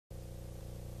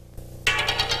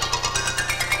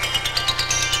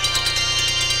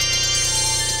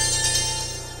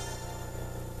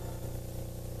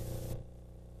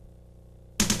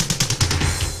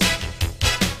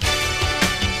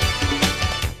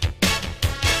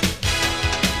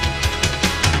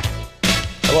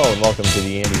and welcome to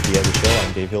the Andy Piazza Show.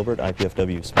 I'm Dave Hilbert,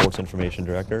 IPFW Sports Information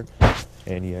Director.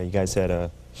 And you guys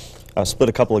had split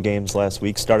a couple of games last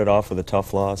week. Started off with a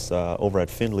tough loss over at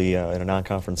Findlay in a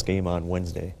non-conference game on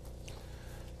Wednesday.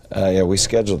 Yeah, we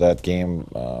scheduled that game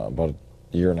about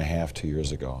a year and a half, 2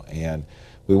 years ago. And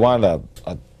we wanted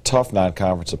a tough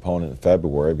non-conference opponent in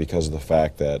February because of the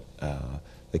fact that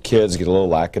the kids get a little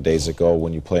lackadaisical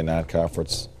when you play a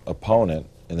non-conference opponent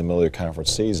in the middle of your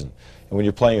conference season. And when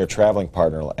you're playing your traveling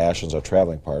partner, Ashland's our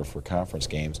traveling partner for conference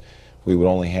games, we would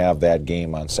only have that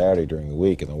game on Saturday during the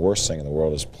week. And the worst thing in the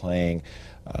world is playing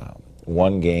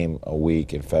one game a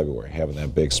week in February, having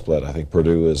that big split. I think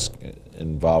Purdue is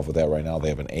involved with that right now. They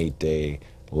have an 8-day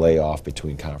layoff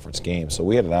between conference games. So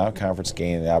we had a non-conference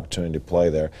game, the opportunity to play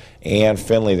there. And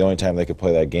Findlay, the only time they could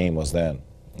play that game was then.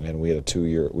 And we have a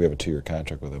two-year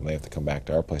contract with them. They have to come back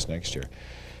to our place next year.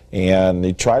 And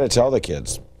you try to tell the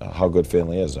kids how good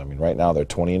Findlay is. I mean, right now they're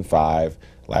 20-5.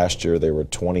 Last year they were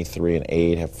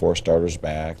 23-8, have 4 starters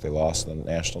back. They lost in the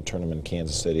national tournament in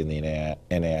Kansas City in the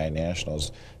NAI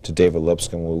Nationals to David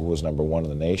Lipscomb, who was #1 in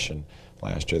the nation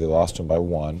last year. They lost to him by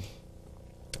 1.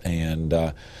 And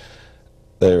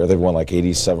they won like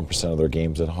 87% of their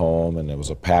games at home, and it was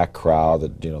a packed crowd.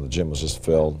 That the gym was just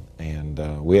filled,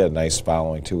 and we had a nice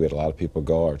following too. We had a lot of people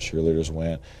go. Our cheerleaders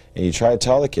went, and you try to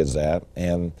tell the kids that,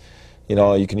 and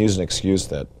you can use an excuse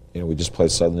that we just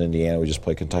played Southern Indiana, we just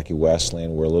played Kentucky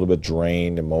Wesleyan. We're a little bit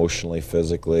drained emotionally,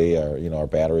 physically. Our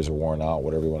batteries are worn out,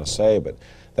 whatever you want to say. But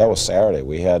that was Saturday.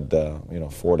 We had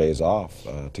 4 days off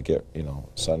to get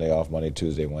Sunday off, Monday,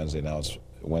 Tuesday, Wednesday. Now it's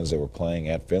Wednesday. We're playing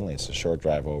at Findlay. It's a short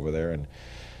drive over there, and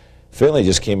Findlay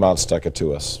just came out and stuck it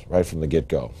to us right from the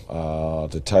get-go.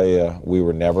 To tell you, we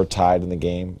were never tied in the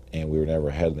game, and we were never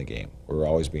ahead in the game. We were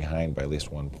always behind by at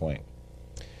least 1 point.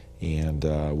 And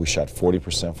we shot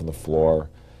 40% from the floor,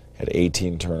 had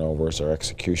 18 turnovers. Our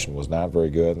execution was not very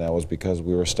good, and that was because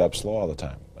we were a step slow all the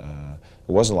time.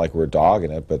 It wasn't like we were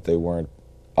dogging it, but they weren't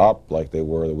up like they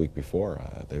were the week before.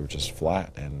 They were just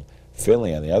flat. And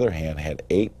Findlay, on the other hand, had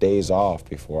 8 days off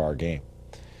before our game.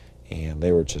 And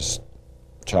they were just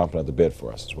chomping at the bit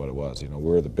for us is what it was. We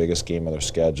were the biggest game of their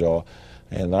schedule,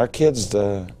 and our kids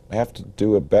have to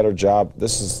do a better job.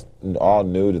 This is all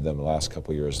new to them the last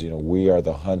couple of years. We are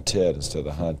the hunted instead of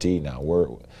the huntee now.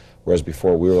 Whereas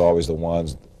before we were always the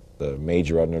ones, the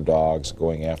major underdogs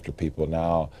going after people.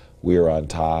 Now we are on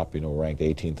top. We're ranked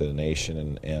 18th in the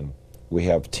nation, and we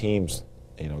have teams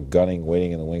gunning,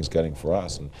 waiting in the wings, gunning for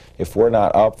us. And if we're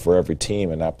not up for every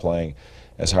team and not playing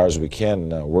as hard as we can,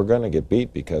 we're going to get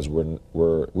beat because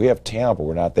we have talent, but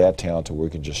we're not that talented where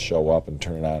we can just show up and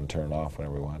turn it on and turn it off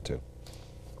whenever we want to.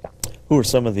 Who are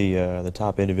some of the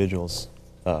top individuals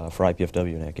for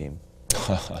IPFW in that game?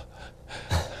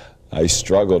 I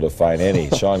struggle to find any.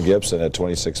 Sean Gibson had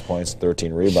 26 points,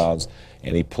 13 rebounds,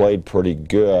 and he played pretty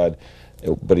good,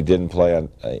 but he didn't play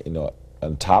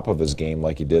on top of his game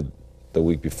like he did the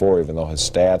week before, even though his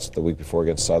stats the week before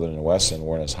against Southern and Western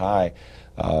weren't as high.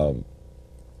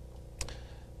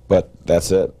 But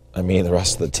that's it. I mean, the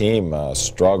rest of the team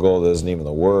struggled isn't even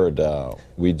the word.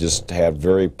 We just had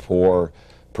very poor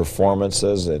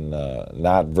performances and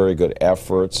not very good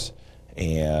efforts,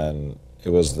 and it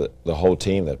was the whole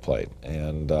team that played.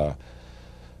 And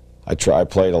I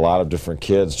played a lot of different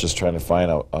kids just trying to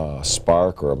find a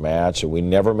spark or a match, and we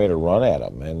never made a run at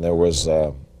them. And there was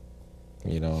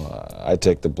I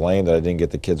take the blame that I didn't get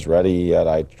the kids ready yet.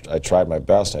 I tried my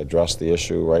best. I addressed the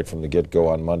issue right from the get-go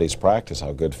on Monday's practice,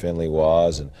 how good Findlay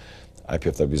was, and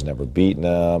IPFW's never beaten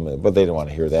them. But they didn't want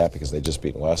to hear that because they just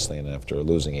beaten Wesleyan after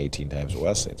losing 18 times at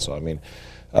Wesleyan. So, I mean,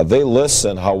 they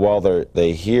listen. How well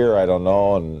they hear, I don't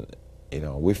know. And,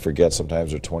 we forget sometimes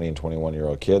they're 20 and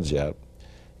 21-year-old kids yet.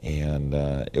 And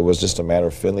it was just a matter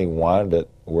of Findlay wanted it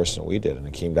worse than we did, and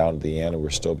it came down to the end, and we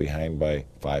were still behind by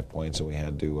 5 points, and we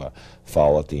had to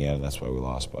foul at the end, and that's why we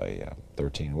lost by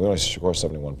 13. We only scored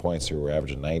 71 points, so we were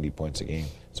averaging 90 points a game,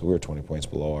 so we were 20 points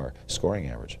below our scoring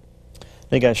average.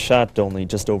 You guys shot only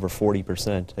just over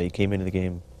 40%. You came into the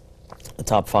game the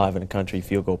top 5 in the country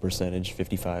field goal percentage,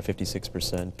 55,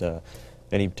 56%.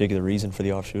 Any particular reason for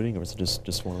the off shooting, or was it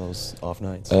just one of those off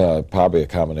nights? Probably a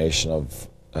combination of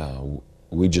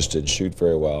we just didn't shoot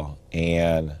very well,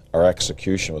 and our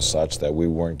execution was such that we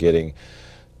weren't getting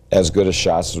as good a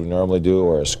shots as we normally do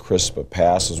or as crisp a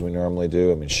pass as we normally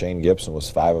do. I mean, Shane Gibson was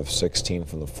 5 of 16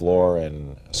 from the floor,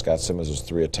 and Scott Simmons was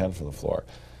 3 of 10 from the floor.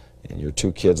 And your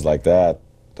 2 kids like that,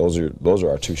 those are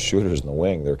our 2 shooters in the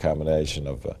wing. They're a combination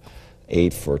of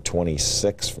 8 for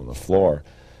 26 from the floor.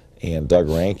 And Doug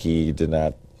Ranke he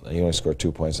only scored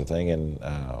 2 points, I think, and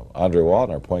Andre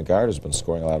Walton, our point guard, has been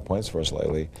scoring a lot of points for us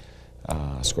lately.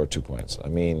 scored 2 points. I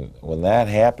mean, when that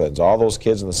happens, all those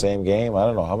kids in the same game, I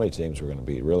don't know how many teams we're going to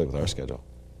beat, really, with our schedule.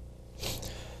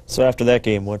 So after that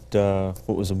game, what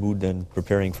was the mood then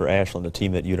preparing for Ashland, a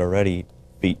team that you'd already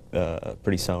beat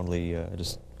pretty soundly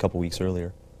just a couple weeks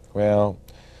earlier? Well,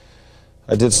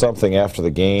 I did something after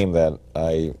the game that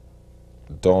I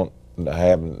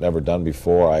haven't never done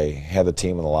before. I had the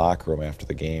team in the locker room after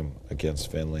the game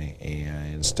against Findlay,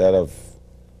 and instead of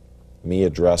me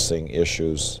addressing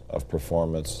issues of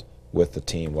performance with the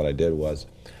team, what I did was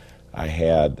I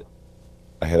had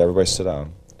everybody sit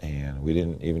down, and we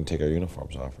didn't even take our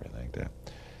uniforms off or anything like that.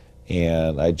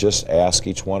 And I just asked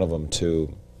each one of them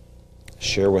to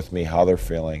share with me how they're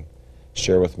feeling,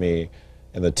 share with me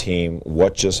and the team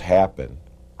what just happened.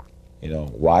 You know,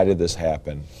 why did this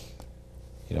happen?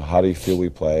 You know, how do you feel we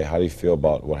play? How do you feel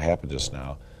about what happened just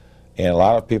now? And a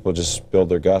lot of people just spilled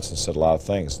their guts and said a lot of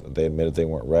things. They admitted they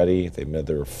weren't ready. They admitted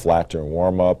they were flat during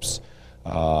warm-ups,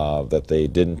 that they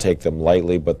didn't take them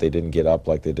lightly, but they didn't get up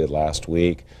like they did last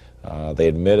week. They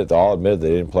all admitted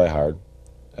they didn't play hard.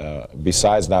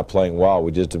 Besides not playing well,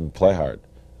 we just didn't play hard.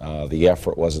 The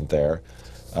effort wasn't there.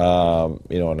 You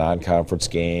know, a non-conference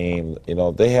game. You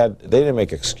know, they didn't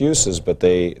make excuses, but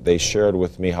they shared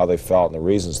with me how they felt and the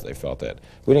reasons they felt that.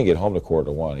 We didn't get home to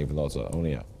 1:45, even though it's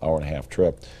only an hour-and-a-half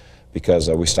trip, because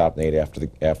we stopped at 8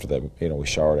 after the you know, we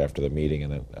showered after the meeting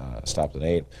and then stopped at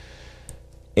 8.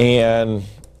 And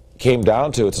came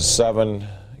down to, it's a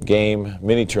 7-game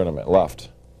mini tournament left.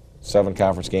 7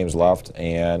 conference games left,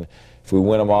 and if we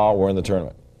win them all, we're in the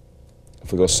tournament.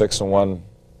 If we go 6-1,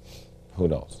 who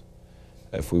knows?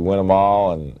 If we win them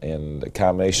all and the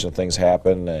combination of things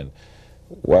happen and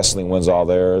Wesleyan wins all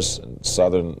theirs and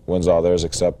Southern wins all theirs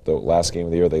except the last game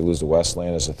of the year they lose to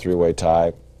Wesleyan, it's a 3-way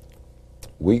tie,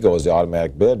 we go as the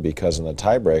automatic bid because in the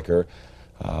tiebreaker,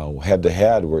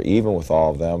 head-to-head, we're even with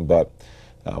all of them, but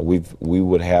we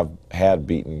would have had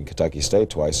beaten Kentucky State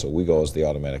twice, so we go as the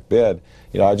automatic bid.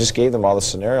 You know, I just gave them all the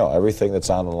scenario, everything that's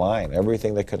on the line,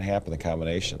 everything that could happen, the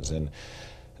combinations, and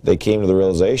they came to the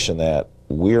realization that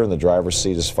we're in the driver's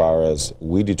seat as far as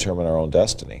we determine our own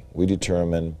destiny. We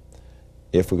determine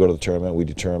if we go to the tournament, we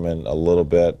determine a little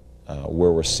bit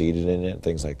where we're seated in it,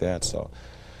 things like that. So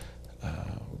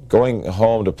going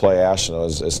home to play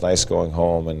Ashland, it's nice going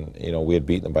home, and you know, we had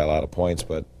beaten them by a lot of points,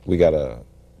 but we got a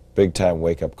big-time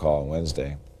wake-up call on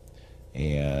Wednesday.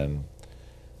 And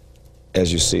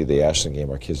as you see, the Ashland game,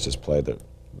 our kids just played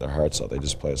their hearts out. They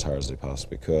just played as hard as they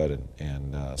possibly could,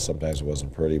 and sometimes it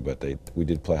wasn't pretty, but we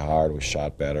did play hard. We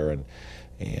shot better,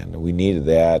 and we needed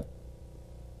that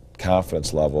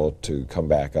confidence level to come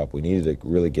back up. We needed to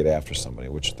really get after somebody,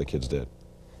 which the kids did.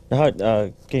 Now,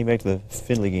 getting back to the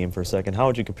Findlay game for a second, how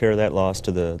would you compare that loss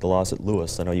to the loss at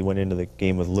Lewis? I know you went into the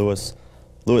game with Lewis.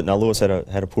 Now Lewis had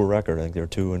a poor record. I think they were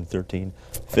 2-13.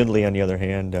 Findlay, on the other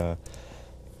hand,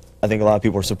 I think a lot of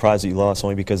people were surprised that you lost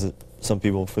only because some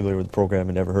people familiar with the program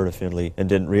had never heard of Findlay and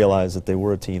didn't realize that they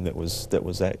were a team that was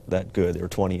that good. They were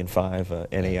 20-5,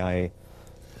 NAIA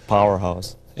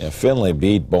powerhouse. Yeah, Findlay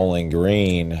beat Bowling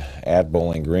Green at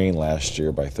Bowling Green last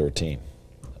year by 13.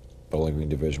 Bowling Green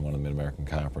Division I of the Mid-American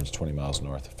Conference, 20 miles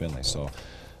north of Findlay. So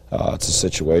it's a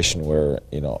situation where,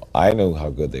 you know, I knew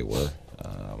how good they were.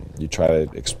 You try to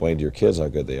explain to your kids how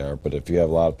good they are, but if you have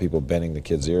a lot of people bending the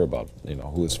kid's ear about, you know,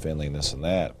 who is Findlay and this and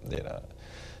that, you know,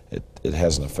 it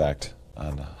has an effect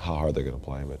on how hard they're going to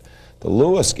play. But the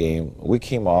Lewis game, we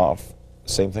came off,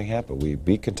 same thing happened. We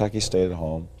beat Kentucky State at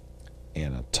home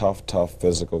in a tough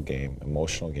physical game,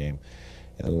 emotional game,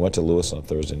 and then we went to Lewis on a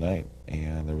Thursday night,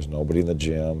 and there was nobody in the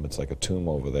gym. It's like a tomb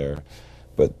over there,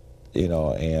 but you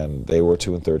know, and they were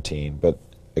 2-13. But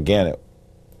again,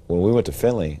 when we went to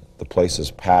Findlay, the place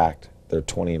is packed. They're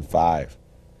 20-5.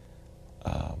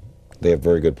 They have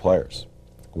very good players.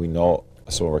 We know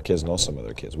some of our kids know some of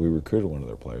their kids. We recruited one of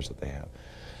their players that they have.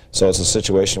 So it's a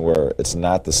situation where it's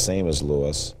not the same as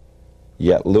Lewis,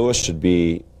 yet Lewis should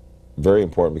be very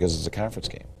important because it's a conference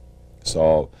game.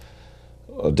 So,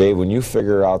 Dave, when you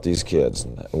figure out these kids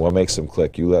and what makes them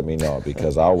click, you let me know,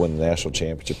 because I'll win the national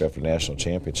championship after national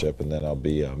championship, and then I'll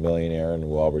be a millionaire and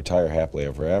we'll all retire happily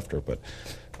ever after. But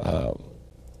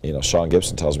you know, Sean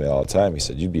Gibson tells me all the time. He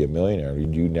said, "You'd be a millionaire.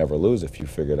 You never lose if you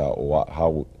figured out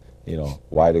how, you know,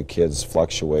 why do kids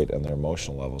fluctuate on their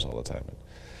emotional levels all the time."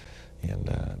 And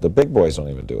the big boys don't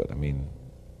even do it. I mean,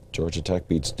 Georgia Tech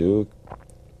beats Duke,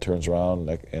 turns around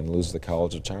and loses the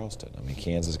College of Charleston. I mean,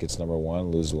 Kansas gets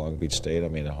 #1, loses to Long Beach State. I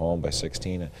mean, at home by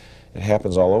 16. It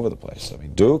happens all over the place. I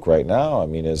mean, Duke right now, I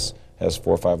mean, has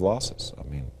 4 or 5 losses. I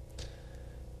mean,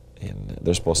 and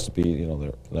they're supposed to be, you know,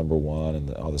 they're #1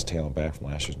 and all this talent back from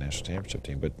last year's national championship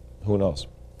team. But who knows?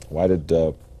 Why did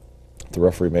The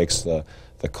referee makes the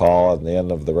call at the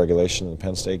end of the regulation in the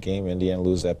Penn State game. Indiana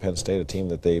loses at Penn State, a team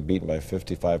that they beaten by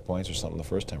 55 points or something the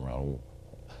first time around.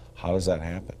 How does that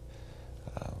happen?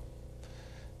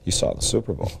 You saw it in the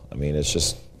Super Bowl. I mean, it's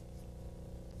just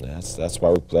that's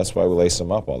why we lace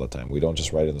them up all the time. We don't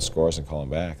just write in the scores and call them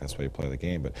back. That's why you play the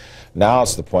game. But now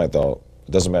it's the point, though.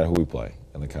 It doesn't matter who we play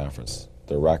in the conference.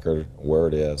 The record, where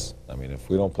it is. I mean, if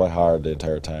we don't play hard the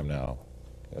entire time now,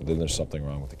 then there's something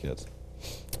wrong with the kids.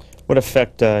 What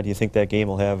effect do you think that game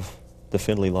will have, the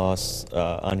Findlay loss,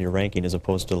 on your ranking as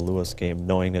opposed to the Lewis game,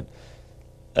 knowing that,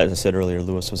 as I said earlier,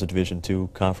 Lewis was a Division II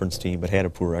conference team but had a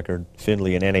poor record.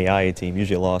 Findlay, an NAIA team,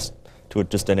 usually lost to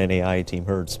just an NAIA team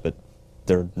hurts, but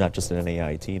they're not just an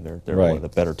NAIA team. They're right. One of the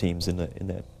better teams in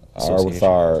that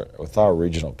association. With our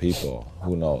regional people,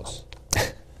 who knows?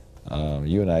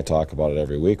 You and I talk about it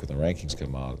every week when the rankings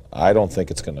come out. I don't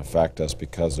think it's going to affect us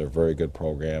because they're a very good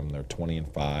program. They're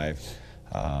 20-5.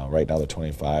 Right now they're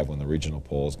 25 when the regional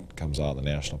poll comes out, the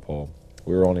national poll.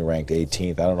 We were only ranked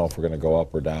 18th. I don't know if we're going to go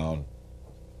up or down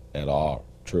at all,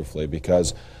 truthfully,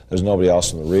 because there's nobody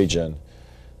else in the region.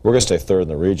 We're going to stay third in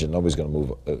the region. Nobody's going to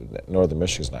move. Northern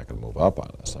Michigan's not going to move up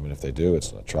on us. I mean, if they do,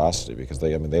 it's an atrocity because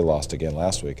they lost again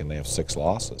last week and they have 6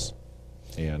 losses,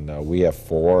 and we have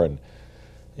 4, and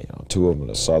 2 of them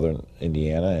to Southern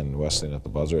Indiana and Wesleyan at the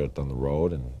buzzer on the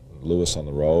road, and Lewis on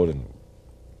the road, and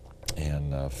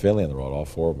Findlay on the road. All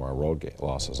 4 of them are road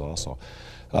losses also.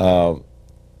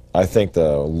 I think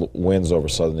the wins over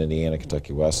Southern Indiana,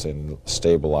 Kentucky Wesleyan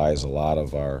stabilize a lot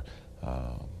of our,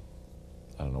 I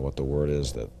don't know what the word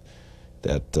is, that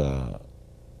the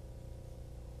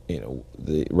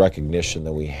recognition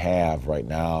that we have right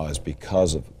now is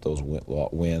because of those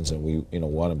wins, and we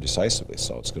won them decisively.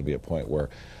 So it's going to be a point where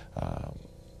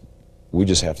we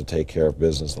just have to take care of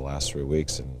business the last 3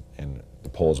 weeks, and the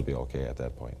polls will be okay at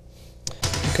that point.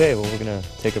 Okay, well, we're going to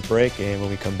take a break, and when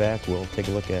we come back, we'll take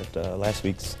a look at last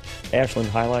week's Ashland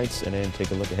highlights and then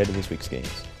take a look ahead to this week's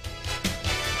games.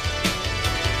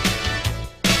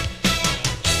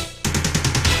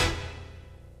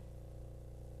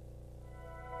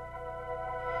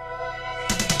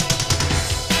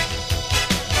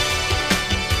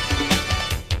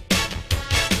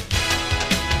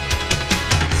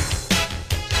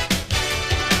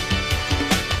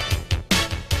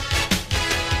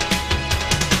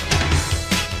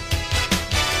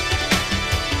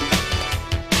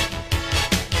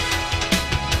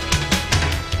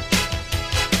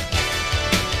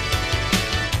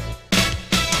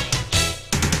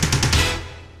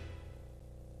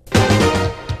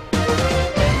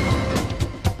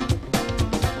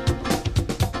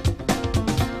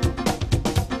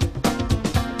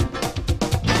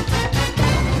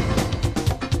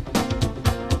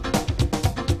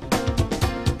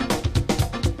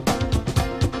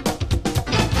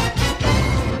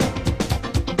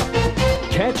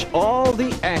 Catch all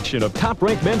the action of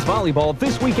top-ranked men's volleyball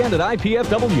this weekend at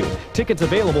IPFW. Tickets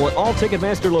available at all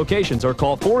Ticketmaster locations or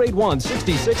call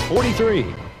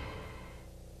 481-6643.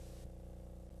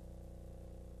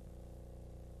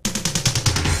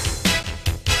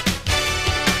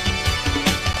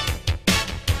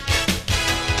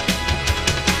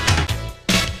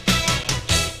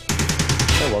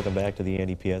 Welcome back to the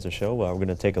Andy Piazza Show. We're going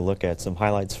to take a look at some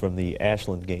highlights from the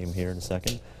Ashland game here in a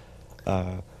second.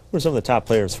 Who are some of the top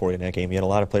players for you in that game? You had a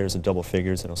lot of players in double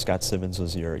figures. I know Scott Simmons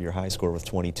was your high score with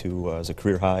 22. It was a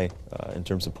career high in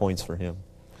terms of points for him.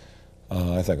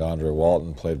 I think Andre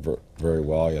Walton played very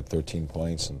well. He had 13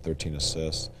 points and 13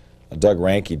 assists. Doug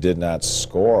Ranke did not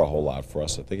score a whole lot for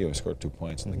us. I think he only scored 2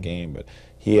 points in the game, but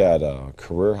he had a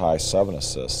career high 7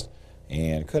 assists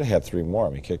and could have had 3 more. I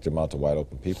mean, he kicked him out to wide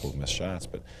open people who missed shots.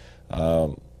 But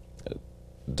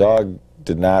Doug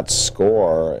did not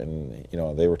score, and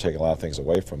they were taking a lot of things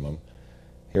away from him.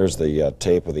 Here's the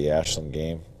tape of the Ashland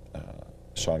game.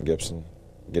 Sean Gibson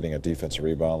getting a defensive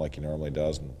rebound like he normally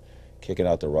does and kicking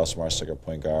out to Russ Marsick at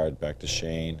point guard, back to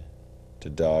Shane, to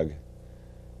Doug,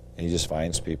 and he just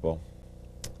finds people.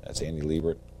 That's Andy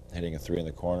Liebert hitting a 3 in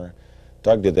the corner.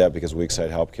 Doug did that because weak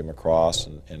side help came across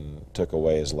and took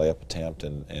away his layup attempt,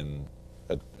 and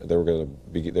they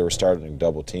were starting to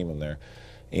double team him there.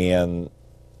 And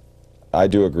I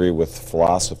do agree with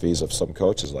philosophies of some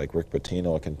coaches like Rick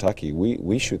Pitino at Kentucky.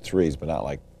 We shoot threes, but not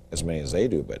like as many as they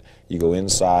do. But you go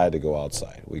inside to go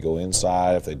outside. We go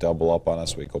inside. If they double up on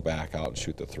us, we go back out and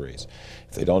shoot the threes.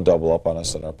 If they don't double up on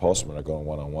us, then our postmen are going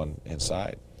one-on-one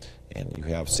inside. And you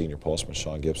have senior postmen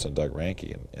Sean Gibson and Doug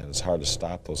Ranke, and it's hard to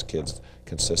stop those kids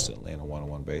consistently on a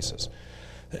one-on-one basis.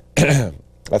 I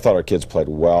thought our kids played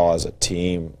well as a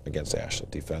team against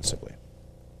Ashland defensively.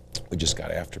 We just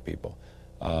got after people.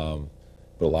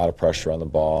 Put a lot of pressure on the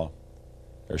ball.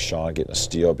 There's Sean getting a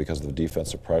steal because of the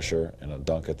defensive pressure and a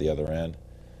dunk at the other end.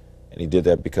 And he did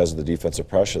that because of the defensive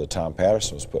pressure that Tom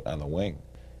Patterson was putting on the wing.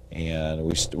 And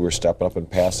we were stepping up in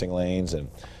passing lanes, and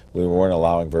we weren't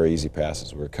allowing very easy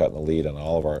passes. We were cutting the lead on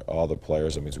all the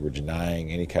players. That means we were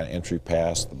denying any kind of entry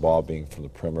pass, the ball being from the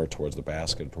perimeter towards the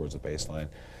basket, towards the baseline.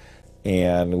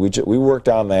 And we worked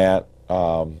on that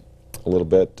a little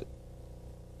bit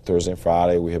Thursday and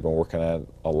Friday. We have been working on it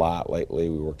a lot lately.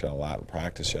 We worked on a lot in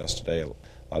practice yesterday,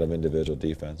 a lot of individual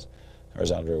defense.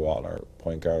 There's Andre Walton, our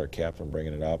point guard, our captain,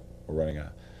 bringing it up. We're running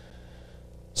a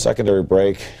secondary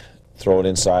break, throw it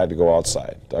inside to go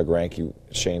outside. Doug Ranke,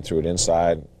 Shane threw it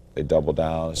inside. They double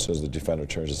down. As soon as the defender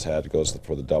turns his head, it goes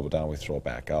for the double down, we throw it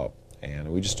back out. And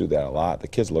we just do that a lot. The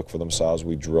kids look for themselves.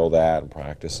 We drill that and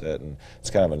practice it, and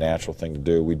it's kind of a natural thing to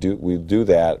do. We do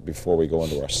that before we go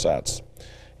into our sets.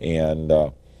 And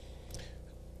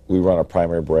we run a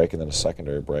primary break and then a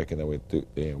secondary break, and then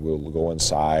we'll go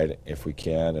inside if we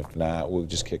can. If not, we'll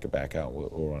just kick it back out.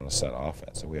 We'll run a set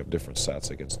offense. And we have different sets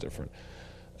against different,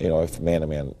 if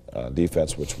man-to-man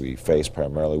defense, which we face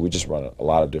primarily, we just run a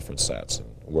lot of different sets. And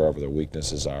wherever their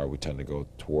weaknesses are, we tend to go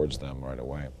towards them right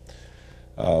away.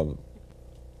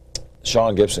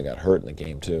 Sean Gibson got hurt in the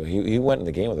game, too. He went in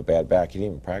the game with a bad back. He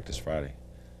didn't even practice Friday.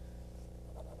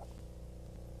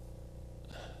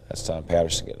 That's Tom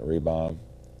Patterson getting a rebound.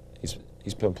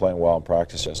 He's been playing well in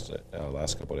practice yesterday,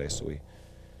 last couple of days, so we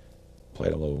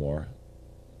played him a little more.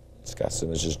 Scott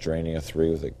Simmons just draining a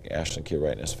three with the Ashland kid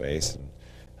right in his face, and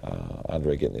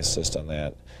Andre getting the assist on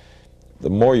that. The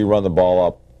more you run the ball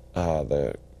up,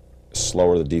 the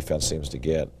slower the defense seems to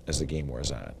get as the game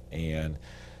wears on. And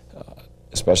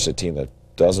especially a team that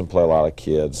doesn't play a lot of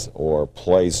kids or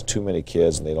plays too many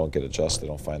kids and they don't get adjusted, they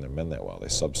don't find their men that well. They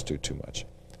substitute too much.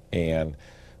 And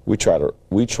we try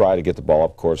to get the ball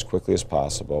up court as quickly as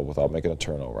possible without making a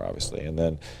turnover, obviously, and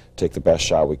then take the best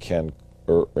shot we can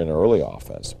in early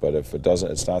offense. But if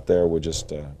it's not there, we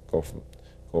just go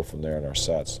from there in our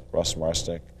sets. Russ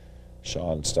Marsnick,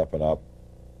 Sean stepping up.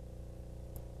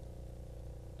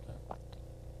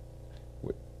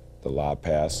 The lob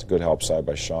pass, good help side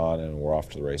by Sean, and we're off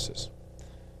to the races.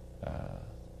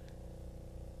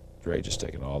 Dre just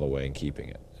taking it all the way and keeping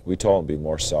it. We told him to be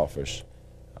more selfish.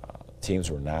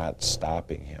 Teams were not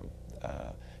stopping him.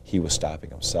 He was stopping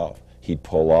himself. He'd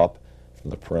pull up from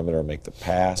the perimeter and make the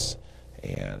pass,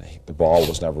 and the ball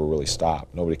was never really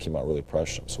stopped. Nobody came out really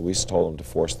pressuring him. So we told him to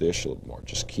force the issue a little more.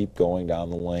 Just keep going down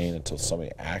the lane until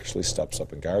somebody actually steps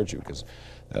up and guards you, because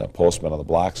then a postman on the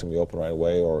block's going to be open right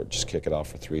away, or just kick it out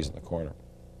for threes in the corner.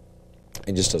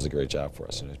 He just does a great job for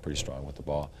us, and he's pretty strong with the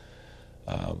ball.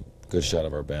 Good shot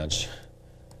of our bench.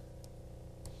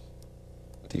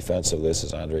 Defensively, this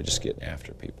is Andre just getting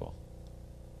after people.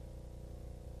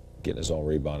 Getting his own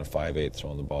rebound at 5'8",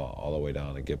 throwing the ball all the way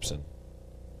down to Gibson,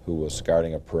 who was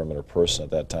guarding a perimeter person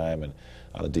at that time, and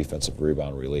on the defensive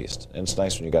rebound released. And it's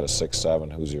nice when you got a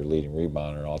 6'7", who's your leading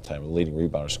rebounder all-time, leading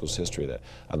rebounder in school's history, that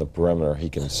on the perimeter he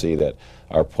can see that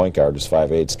our point guard is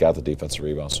 5'8", got the defensive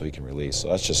rebound so he can release. So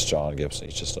that's just Sean Gibson.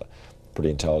 He's just a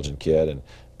pretty intelligent kid and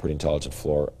pretty intelligent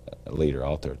floor leader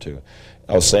out there too.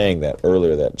 I was saying that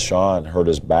earlier that Sean hurt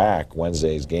his back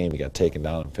Wednesday's game. He got taken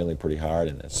down in Finley pretty hard,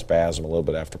 and it spasmed him a little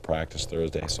bit after practice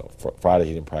Thursday. So Friday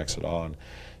he didn't practice at all, and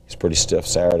he's pretty stiff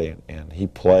Saturday. And he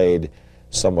played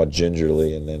somewhat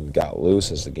gingerly and then got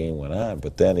loose as the game went on.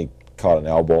 But then he caught an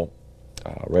elbow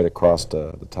right across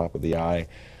the top of the eye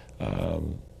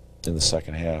in the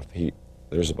second half.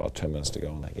 There's about 10 minutes to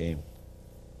go in that game.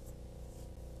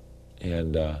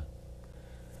 And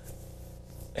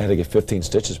had to get 15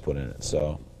 stitches put in it,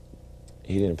 so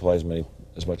he didn't play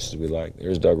as much as we liked.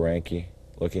 Here's Doug Ranke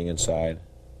looking inside.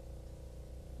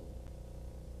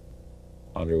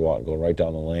 Andre Walton going right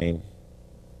down the lane.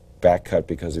 Back cut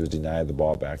because he was denied the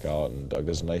ball back out, and Doug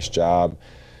does a nice job.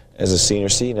 As a senior,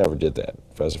 he never did that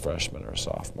as a freshman or a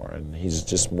sophomore, and he's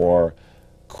just more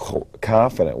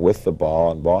confident with the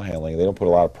ball and ball handling. They don't put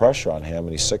a lot of pressure on him,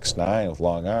 and he's 6'9" with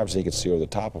long arms, and he can see over the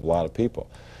top of a lot of people.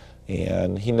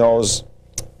 And he knows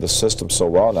the system so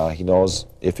well now. He knows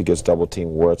if he gets double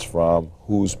teamed where it's from,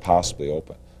 who's possibly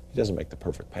open. He doesn't make the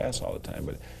perfect pass all the time,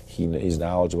 but he's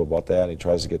knowledgeable about that, and he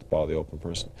tries to get the ball to the open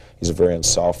person. He's a very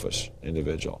unselfish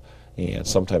individual, and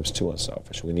sometimes too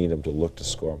unselfish. We need him to look to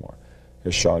score more.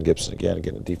 Here's Sean Gibson again,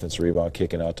 getting a defensive rebound,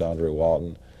 kicking out to Andre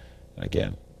Walton. And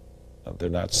again, they're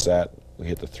not set. We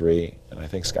hit the three, and I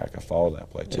think Scott got fouled in that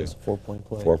play too. It's a 4-point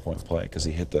play. 4-point play, because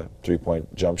he hit the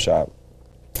three-point jump shot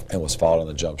and was fouled on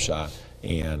the jump shot,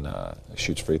 and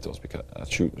shoots free throws, because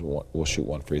we'll shoot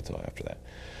one free throw after that.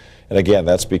 And again,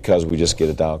 that's because we just get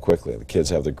it down quickly. The kids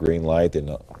have the green light. They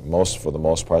know, for the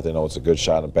most part, they know it's a good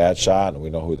shot and a bad shot, and we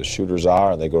know who the shooters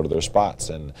are, and they go to their spots.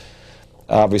 And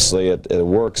obviously, it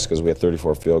works because we had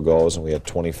 34 field goals and we had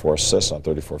 24 assists on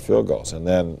 34 field goals. And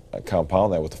then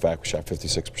compound that with the fact we shot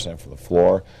 56% from the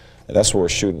floor, and that's what we're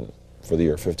shooting for the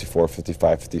year, 54,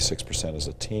 55, 56% as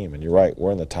a team. And you're right,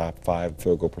 we're in the top 5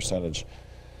 field goal percentage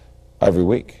every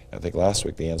week. I think last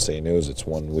week the NCAA News, it's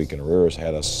 1 week in arrears,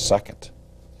 had us second.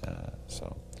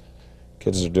 So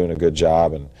kids are doing a good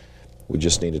job, and we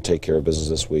just need to take care of business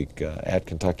this week. At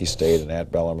Kentucky State and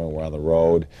at Bellarmine, we're on the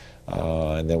road,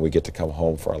 and then we get to come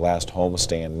home for our last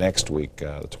homestand next week,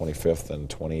 the 25th and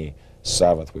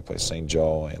 27th. We play St.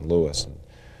 Joe and Lewis. And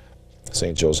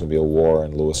St. Joe's going to be a war,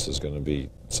 and Lewis is going to be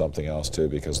something else too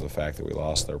because of the fact that we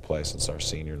lost their place. It's our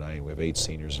senior night. We have 8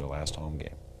 seniors in our last home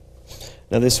game.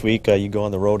 Now this week you go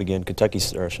on the road again, Kentucky,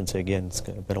 or I shouldn't say again, it's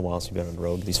been a while since you've been on the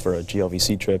road, at least for a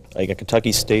GLVC trip. You got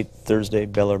Kentucky State Thursday,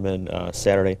 Bellarmine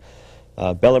Saturday.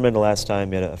 Bellarmine the last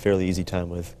time you had a fairly easy time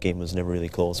with. Game was never really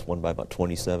close, won by about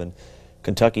 27.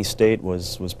 Kentucky State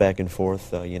was back and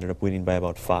forth. You ended up winning by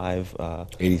about 5.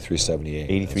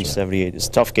 83-78. 83-78. It's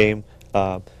a tough game.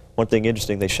 One thing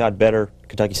interesting, they shot better,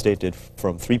 Kentucky State did,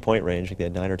 from three-point range. I think they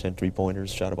had 9 or 10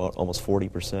 three-pointers, shot about almost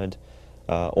 40%.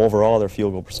 Overall, their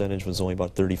field goal percentage was only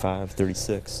about 35,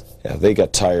 36. Yeah, they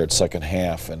got tired second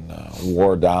half and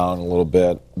wore down a little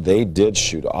bit. They did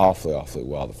shoot awfully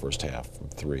well the first half from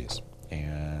threes,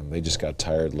 and they just got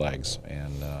tired legs.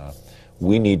 And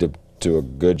we need to do a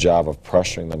good job of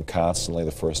pressuring them constantly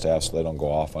the first half so they don't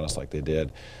go off on us like they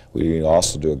did. We need to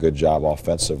also do a good job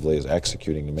offensively as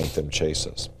executing to make them chase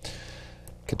us.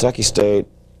 Kentucky State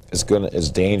is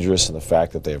dangerous in the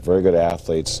fact that they have very good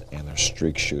athletes and they're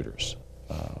streak shooters.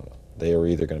 They are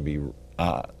either going to be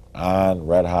on,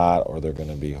 red hot, or they're going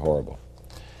to be horrible.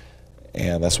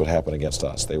 And that's what happened against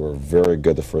us. They were very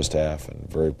good the first half and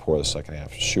very poor the second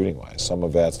half shooting-wise. Some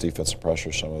of that's defensive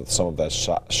pressure, some of that's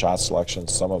shot selection,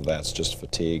 some of that's just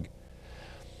fatigue.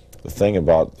 The thing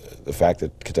about the fact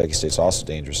that Kentucky State's also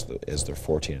dangerous is they're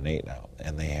 14-8 now,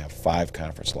 and they have 5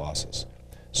 conference losses.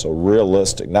 So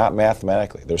realistic, not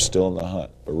mathematically, they're still in the hunt,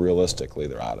 but realistically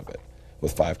they're out of it.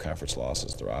 With 5 conference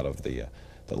losses, they're out of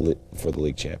for the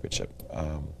league championship,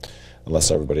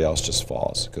 unless everybody else just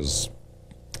falls. Because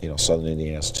Southern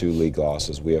Indiana has 2 league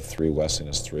losses, we have 3, Wesleyan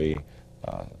has 3,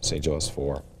 St. Joe has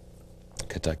 4,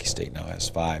 Kentucky State now has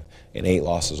 5, and 8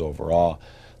 losses overall.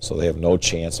 So they have no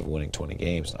chance of winning 20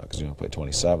 games now because you're going to play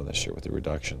 27 this year with the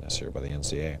reduction this year by the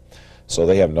NCAA. So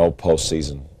they have no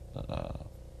postseason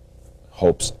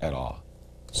hopes at all.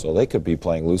 So they could be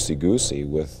playing loosey-goosey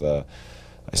with.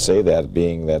 I say that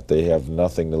being that they have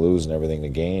nothing to lose and everything to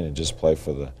gain, and just play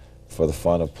for the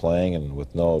fun of playing and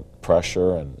with no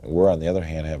pressure. And we're, on the other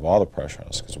hand, have all the pressure on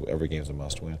us because every game's a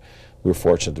must-win. We were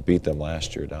fortunate to beat them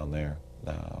last year down there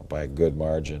by a good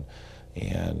margin,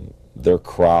 and their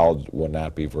crowd will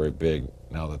not be very big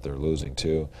now that they're losing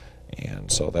too, and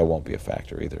so that won't be a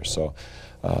factor either. So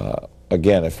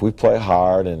again, if we play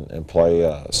hard and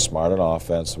play smart on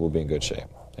offense, we'll be in good shape.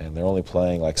 And they're only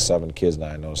playing like 7 kids now.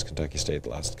 I noticed Kentucky State the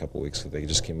last couple of weeks. They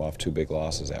just came off 2 big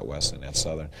losses at Wesleyan, at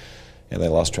Southern, and they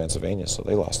lost Transylvania, so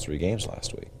they lost 3 games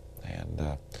last week.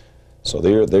 And so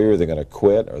they're either going to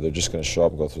quit, or they're just going to show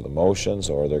up and go through the motions,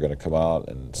 or they're going to come out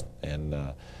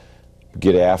and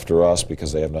get after us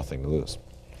because they have nothing to lose.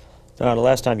 The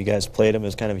last time you guys played them, it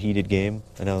was kind of a heated game.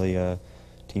 I know the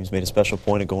teams made a special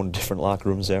point of going to different locker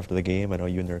rooms after the game. I know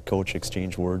you and their coach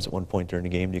exchanged words at one point during the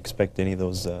game. Do you expect any of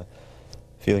those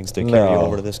feelings to carry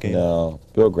over to this game? No.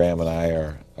 Bill Graham and I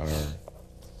are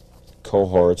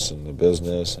cohorts in the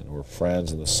business, and we're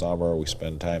friends in the summer. We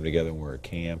spend time together when we're at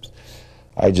camps.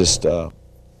 I just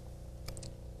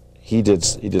he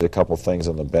did a couple things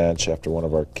on the bench after one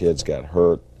of our kids got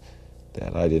hurt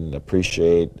that I didn't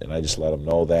appreciate, and I just let him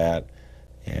know that.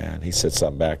 And he said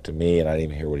something back to me, and I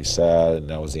didn't even hear what he said, and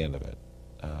that was the end of it.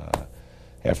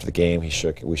 After the game, we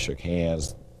shook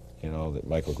hands. That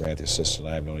Michael Grant, the assistant,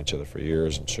 and I have known each other for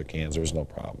years and shook hands. There was no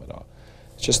problem at all.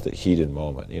 It's just a heated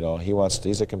moment.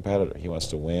 He's a competitor. He wants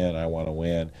to win. I want to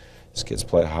win. His kids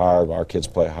play hard. Our kids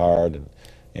play hard.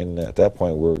 And at that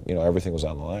point, everything was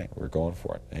on the line. We were going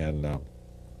for it. And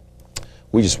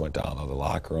we just went down to the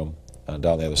locker room,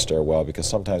 down the other stairwell, because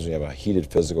sometimes when you have a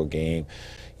heated physical game,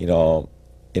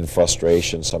 in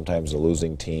frustration, sometimes the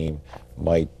losing team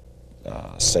might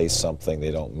say something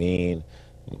they don't mean.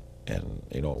 And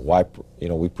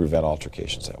we prevent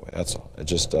altercations that way. That's all. It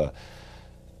just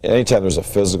anytime there's a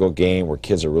physical game where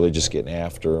kids are really just getting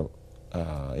after,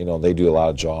 they do a lot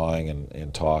of jawing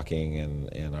and talking,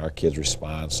 and our kids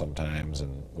respond sometimes,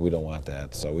 and we don't want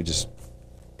that. So we just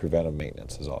preventive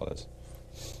maintenance is all it is.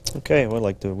 Okay, well, I'd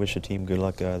like to wish the team good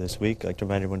luck this week. I'd like to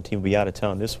remind everyone the team will be out of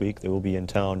town this week. They will be in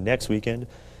town next weekend,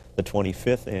 the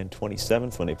 25th and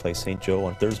 27th, when they play St. Joe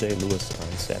on Thursday, Lewis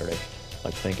on Saturday. I'd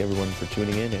like to thank everyone for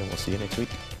tuning in, and we'll see you next week.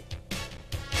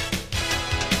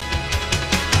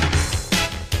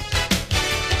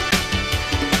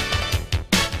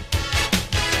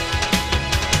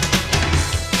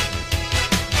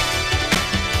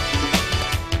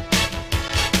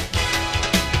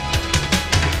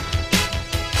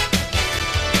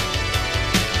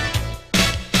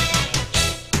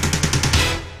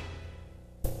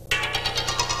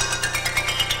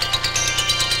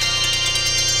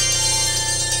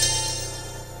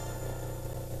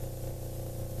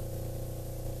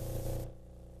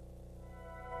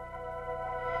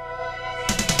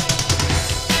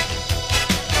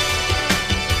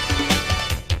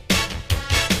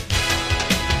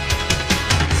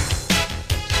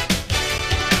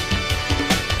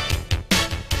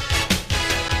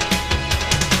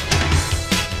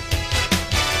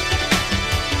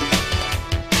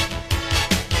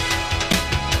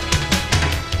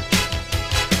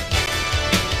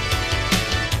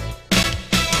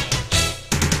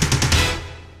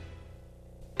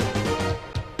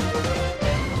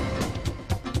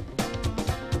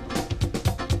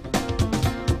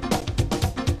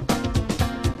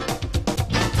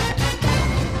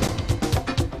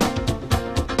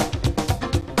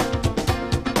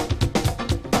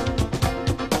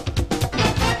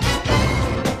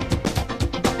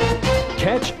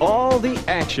 Catch all the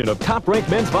action of top-ranked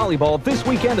men's volleyball this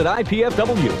weekend at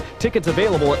IPFW. Tickets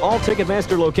available at all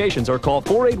Ticketmaster locations or call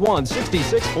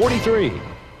 481-6643.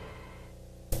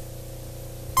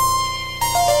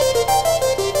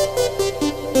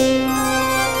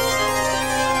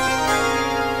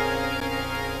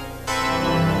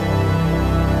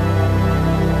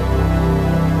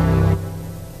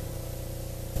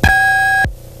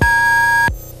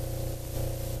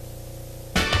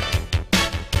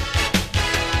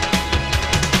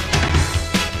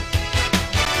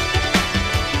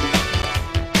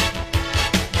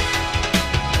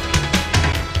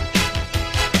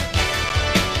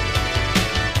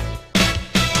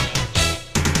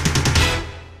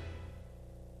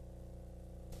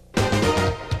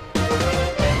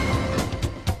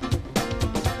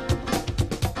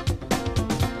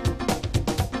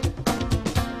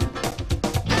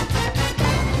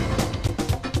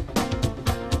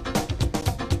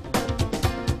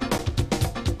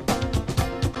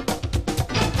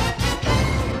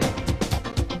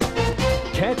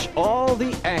 Catch all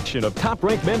the action of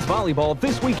top-ranked men's volleyball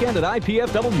this weekend at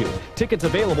IPFW. Tickets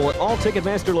available at all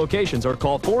Ticketmaster locations or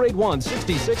call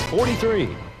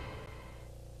 481-6643.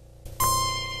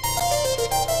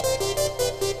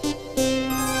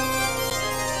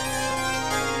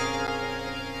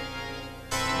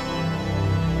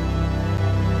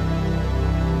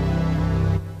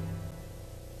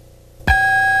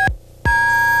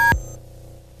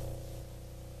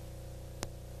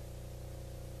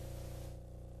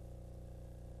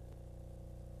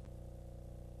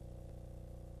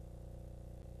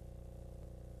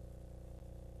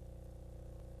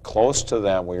 Close to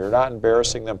them, where you're not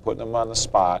embarrassing them, putting them on the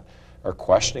spot, or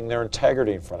questioning their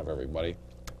integrity in front of everybody,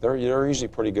 they're usually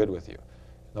pretty good with you.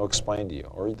 They'll explain to you,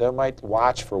 or they might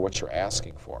watch for what you're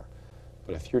asking for.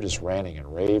 But if you're just ranting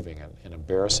and raving and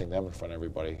embarrassing them in front of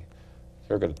everybody,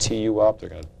 they're going to tee you up, they're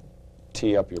going to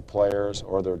tee up your players,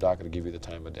 or they're not going to give you the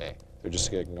time of day. They're just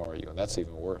going to ignore you, and that's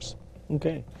even worse.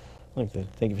 Okay. I'd like to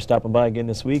thank you for stopping by again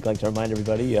this week. I'd like to remind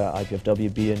everybody,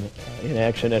 IPFW be in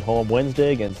action at home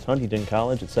Wednesday against Huntington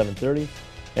College at 7:30,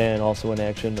 and also in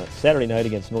action Saturday night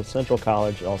against North Central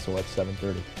College, also at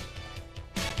 7:30.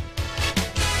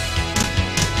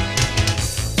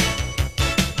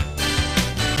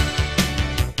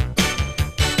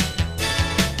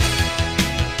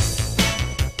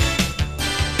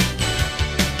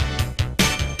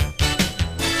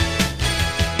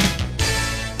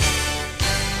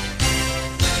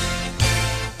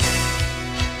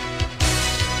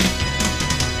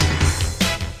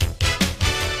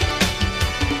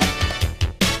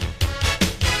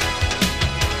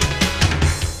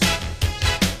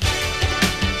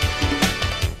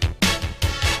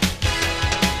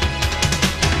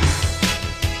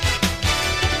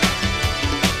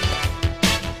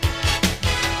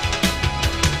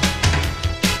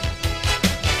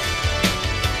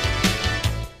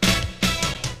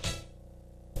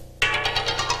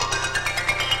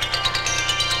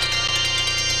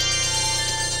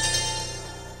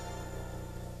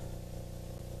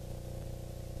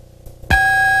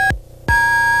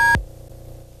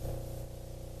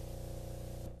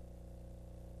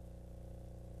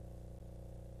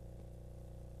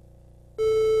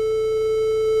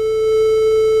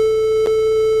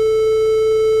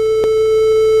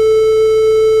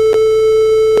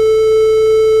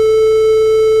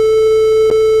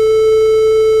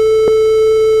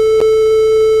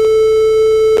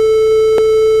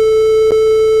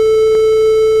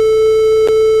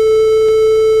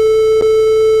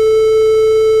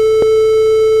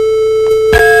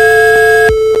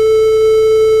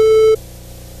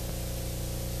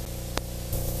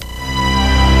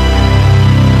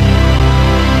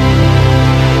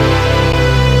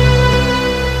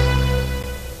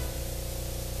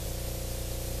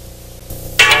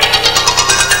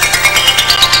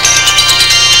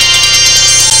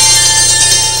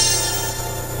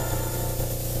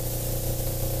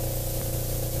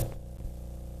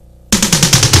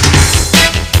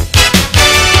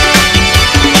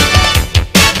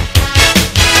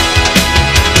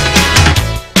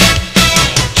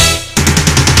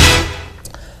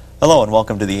 Hello and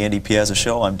welcome to the Andy Piazza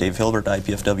Show. I'm Dave Hilbert,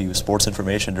 IPFW Sports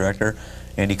Information Director.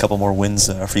 Andy, a couple more wins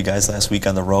for you guys last week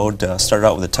on the road. Started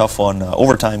out with a tough one,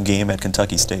 overtime game at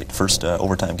Kentucky State, first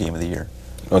overtime game of the year.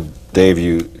 Well, Dave,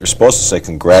 you're supposed to say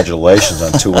congratulations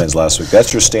on 2 wins last week.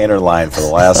 That's your standard line for the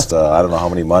last, I don't know how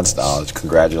many months now. It's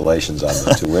congratulations on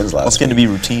the 2 wins last week. It's getting to be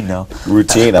routine now.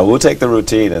 Routine. We'll take the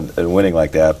routine and winning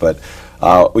like that. But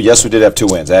yes, we did have 2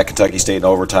 wins, at Kentucky State in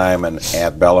overtime and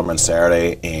at Bellarmine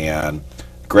Saturday. And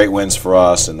great wins for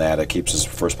us, and that it keeps us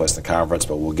first place in the conference.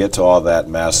 But we'll get to all that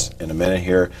mess in a minute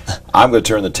here. I'm going to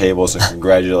turn the tables and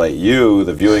congratulate you.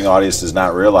 The viewing audience does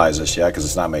not realize this yet because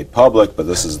it's not made public, but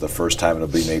this is the first time it'll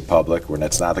be made public. When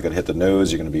it's not going to hit the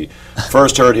news, you're going to be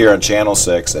first heard here on Channel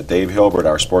 6 that Dave Hilbert,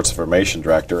 our sports information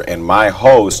director, and my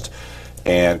host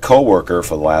and co-worker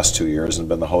for the last 2 years, and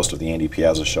been the host of the Andy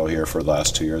Piazza Show here for the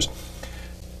last 2 years,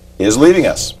 is leaving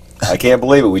us. I can't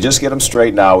believe it. We just get him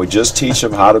straight now. We just teach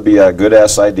him how to be a good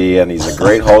SID, and he's a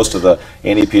great host of the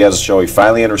Andy Piazza Show. He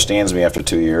finally understands me after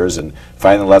 2 years and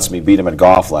finally lets me beat him at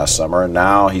golf last summer, and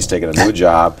now he's taking a new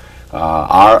job.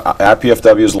 Our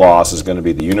PFW's loss is going to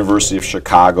be the University of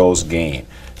Chicago's gain,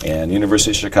 and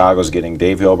University of Chicago is getting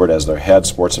Dave Hilbert as their head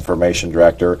sports information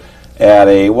director at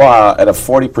a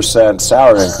 40%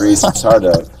 salary increase. It's hard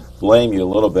to blame you a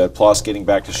little bit, plus getting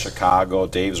back to Chicago.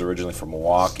 Dave's originally from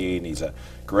Milwaukee, and he's a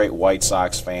great White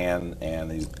Sox fan, and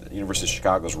the University of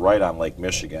Chicago is right on Lake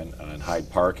Michigan in Hyde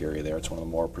Park area there. It's one of the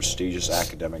more prestigious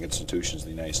academic institutions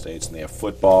in the United States, and they have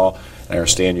football. And I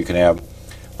understand you can have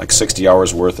like 60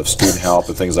 hours worth of student help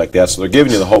and things like that, so they're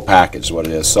giving you the whole package is what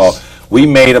it is. So we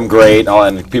made them great,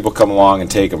 and people come along and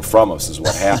take them from us is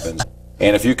what happens.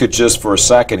 And if you could just for a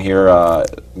second here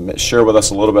share with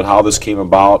us a little bit how this came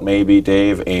about, maybe,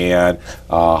 Dave, and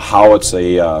how it's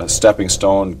a stepping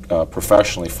stone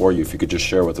professionally for you. If you could just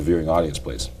share with the viewing audience,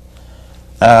 please.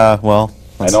 Well,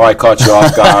 I know I caught you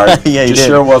off guard. Yeah, you just did.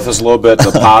 Share with us a little bit the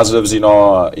positives. You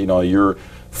know, your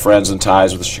friends and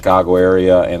ties with the Chicago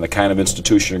area, and the kind of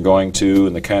institution you're going to,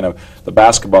 and the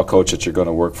basketball coach that you're going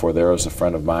to work for there is a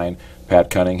friend of mine, Pat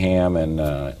Cunningham, and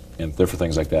different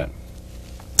things like that.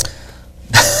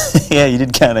 Yeah, you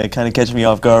did kind of catch me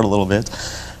off guard a little bit.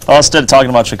 Well, instead of talking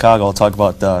about Chicago, I'll talk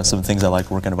about some things I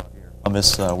like working about here. I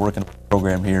miss working the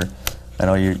program here. I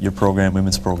know your program,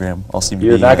 women's program, all seem to be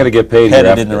You're not going to get paid here.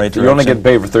 headed in the right direction. You're only getting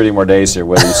paid for 30 more days here,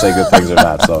 whether you say good things or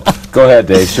not. So go ahead,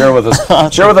 Dave. Share with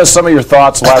us some of your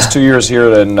thoughts the last 2 years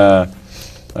here. And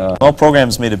well,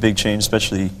 program's made a big change,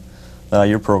 especially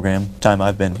your program. Time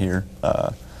I've been here,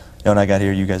 when I got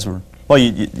here, you guys were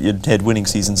you had winning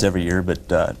seasons every year,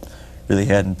 but really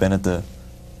hadn't been at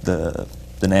the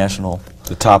national,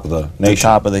 the top of the nation, the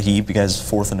top of the heap. You guys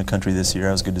 4th in the country this year.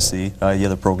 That was good to see. The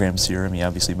other programs here, I mean,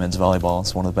 obviously men's volleyball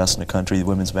is one of the best in the country. The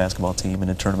women's basketball team in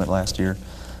a tournament last year.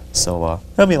 So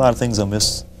there'll be a lot of things I'll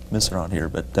miss around here,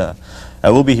 but I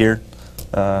will be here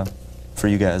for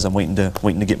you guys. I'm waiting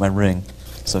to get my ring.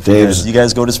 So if you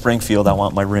guys go to Springfield, I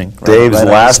want my ring. Dave's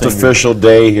last official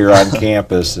day here on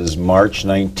campus is March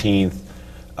 19th.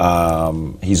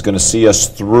 He's going to see us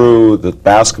through the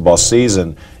basketball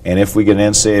season, and if we get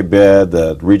an NCAA bid,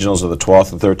 the regionals are the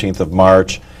 12th and 13th of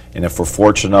March, and if we're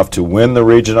fortunate enough to win the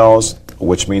regionals,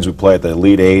 which means we play at the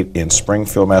Elite 8 in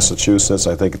Springfield, Massachusetts.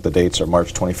 I think the dates are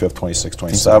March 25th, 26th,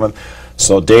 27th.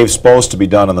 So Dave's supposed to be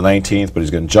done on the 19th, but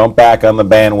he's going to jump back on the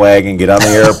bandwagon, get on the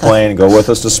airplane, and go with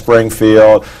us to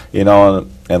Springfield,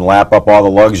 and lap up all the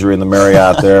luxury in the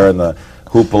Marriott there, and the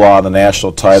hoopla, the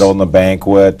national title, and the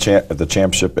banquet, the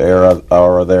championship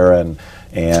era there,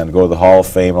 and go to the Hall of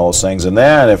Fame and all those things. And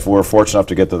then, if we're fortunate enough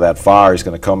to get to that far, he's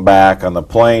going to come back on the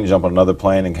plane, jump on another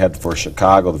plane, and head for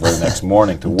Chicago the very next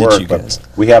morning to work. But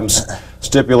we have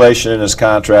stipulation in his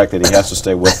contract that he has to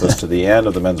stay with us to the end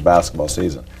of the men's basketball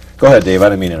season. Go ahead, Dave. I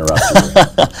didn't mean to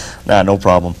interrupt you. Nah, no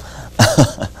problem.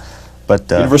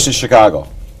 But University of Chicago,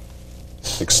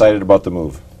 excited about the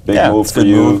move. Big move for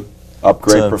you. Move.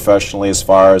 Upgrade professionally as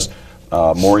far as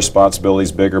more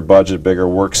responsibilities, bigger budget, bigger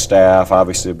work staff,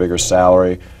 obviously a bigger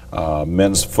salary.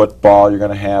 Men's football you're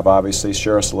going to have, obviously.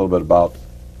 Share us a little bit about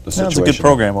the situation. It's a good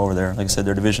program over there. Like I said,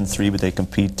 they're Division III, but they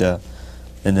compete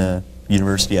in the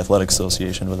University Athletic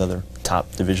Association with other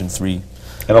top Division III.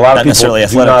 And a lot not of people necessarily do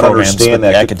athletic not programs, understand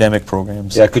but that. academic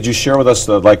programs. Yeah, could you share with us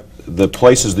the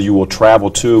places that you will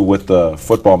travel to with the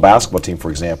football and basketball team,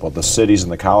 for example, the cities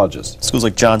and the colleges? Schools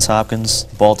like Johns Hopkins,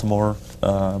 Baltimore,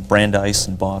 Brandeis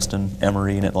in Boston,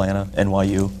 Emory in Atlanta,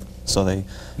 NYU. So they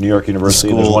New York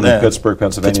University, there's one in Pittsburgh,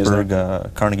 Pennsylvania.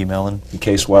 Pittsburgh, Carnegie Mellon. In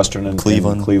Case Western and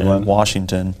Cleveland. And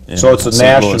Washington. So it's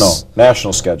a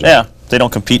national schedule. Yeah, they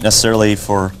don't compete necessarily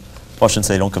for, well, I shouldn't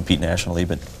say they don't compete nationally,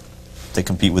 but they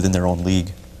compete within their own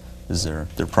league is their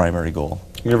primary goal.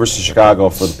 University of Chicago,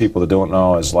 for the people that don't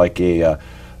know, is like a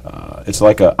it's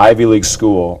like a Ivy League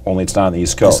school, only it's not on the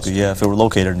East Coast. Yeah, if it were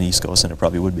located on the East Coast, then it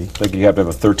probably would be. I think you have to have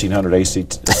a 1,300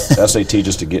 SAT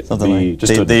just to get Something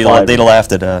just to they apply.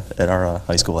 laughed at our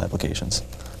high school applications.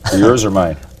 Yours or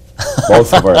mine?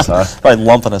 Both of ours, huh? Probably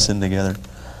lumping us in together.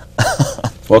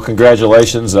 Well,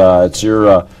 congratulations. It's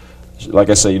your, like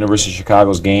I say, University of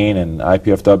Chicago's gain and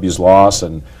IPFW's loss,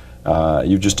 and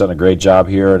you've just done a great job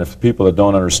here. And if people that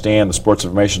don't understand, the sports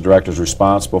information director is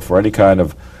responsible for any kind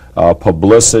of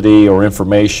publicity or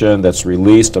information that's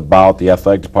released about the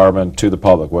athletic department to the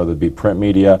public, whether it be print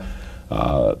media,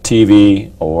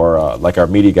 TV, or like our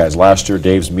media guides. Last year,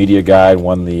 Dave's media guide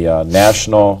won the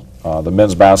national, the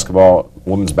men's basketball,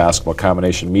 women's basketball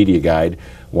combination media guide,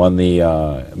 won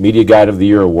the Media Guide of the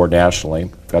Year award nationally.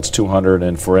 That's 200,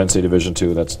 and for NCAA Division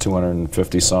II, that's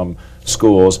 250 some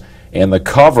schools. And the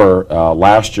cover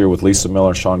last year with Lisa Miller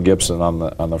and Sean Gibson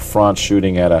on the front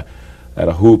shooting at a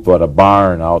hoop at a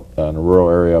barn out in the rural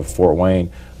area of Fort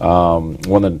Wayne,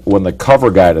 won the cover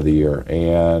guide of the year.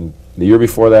 And the year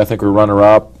before that, I think we were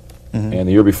runner-up, and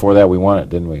the year before that we won it,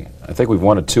 didn't we? I think we've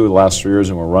won it 2 of the last 3 years,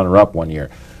 and we're runner-up 1 year.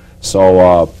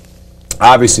 So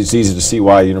obviously it's easy to see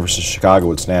why University of Chicago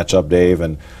would snatch up Dave,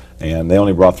 and they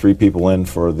only brought 3 people in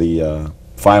for the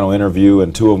final interview,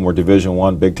 and 2 of them were Division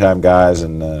I big-time guys,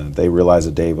 and they realized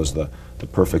that Dave was the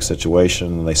perfect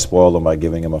situation, and they spoiled him by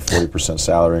giving him a 40%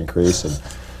 salary increase.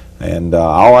 And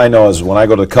all I know is when I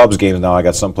go to the Cubs games now, I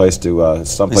got someplace to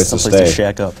stay. To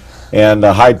shack up. And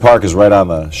Hyde Park is right on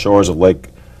the shores of Lake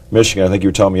Michigan. I think you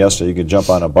were telling me yesterday you could jump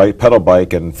on a pedal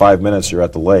bike, and in 5 minutes you're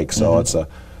at the lake. So it's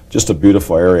just a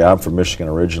beautiful area. I'm from Michigan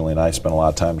originally, and I spent a lot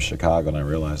of time in Chicago, and I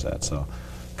realized that. So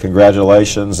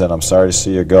congratulations, and I'm sorry to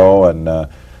see you go. And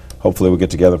hopefully we'll get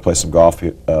together and play some golf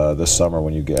this summer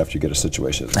after you get a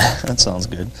situation. That sounds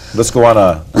good. Let's go on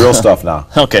to real stuff now.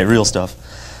 Okay, real stuff.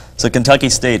 So Kentucky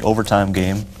State overtime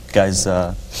game. Guys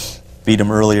beat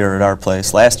them earlier at our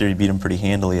place. Last year you beat them pretty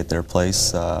handily at their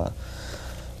place. I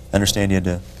understand you had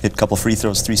to hit a couple free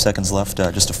throws, 3 seconds left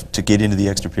just to get into the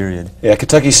extra period. Yeah,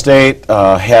 Kentucky State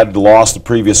had lost the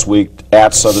previous week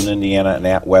at Southern Indiana and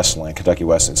at Wesleyan, Kentucky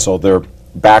Wesleyan. So their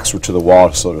backs were to the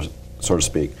wall, so to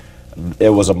speak. It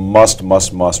was a must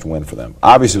win for them.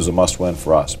 Obviously, it was a must win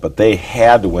for us, but they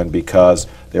had to win because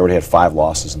they already had 5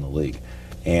 losses in the league.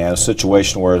 And a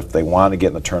situation where if they wanted to get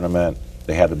in the tournament,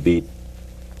 they had to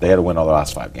win all the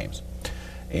last 5 games.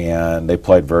 And they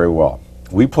played very well.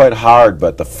 We played hard,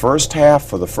 but the first half,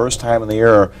 for the first time in the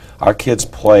year, our kids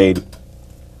played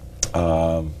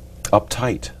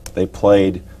uptight. They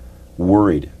played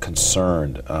worried,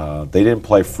 concerned. They didn't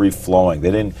play free-flowing.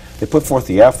 They put forth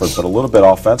the effort, but a little bit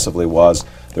offensively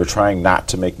they're trying not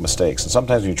to make mistakes. And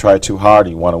sometimes when you try too hard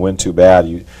and you want to win too bad,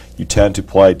 you tend to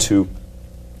play too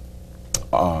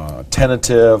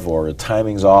tentative, or the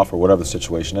timing's off, or whatever the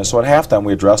situation is. So at halftime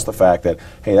we addressed the fact that,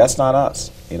 hey, that's not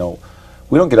us.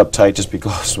 We don't get uptight just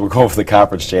because we're going for the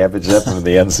conference championship and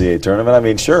the NCAA tournament. I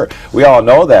mean, sure, we all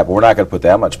know that, but we're not going to put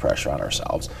that much pressure on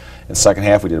ourselves. In the second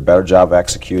half, we did a better job of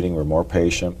executing. We're more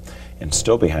patient, and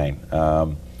still behind.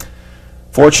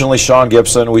 Fortunately, Sean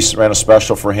Gibson, we ran a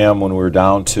special for him when we were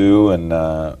down 2,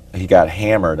 and he got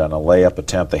hammered on a layup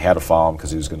attempt. They had to foul him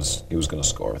because he was going to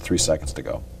score with 3 seconds to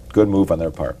go. Good move on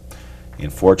their part.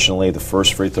 Unfortunately, the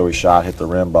first free throw he shot hit the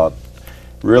rim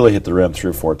really hit the rim 3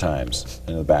 or 4 times,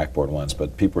 into the backboard once,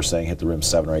 but people were saying hit the rim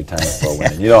 7 or 8 times before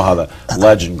winning. You know how the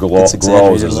legend grows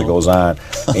as it goes on.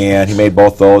 And he made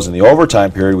both those. In the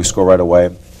overtime period, we score right away,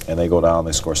 and they go down,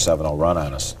 they score 7-0 run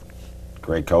on us.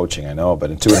 Great coaching, I know, but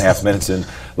in 2.5 minutes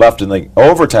left in the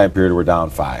overtime period, we're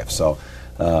down 5. So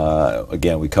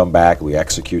again, we come back, we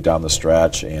execute down the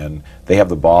stretch, and they have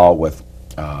the ball with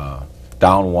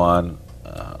down 1,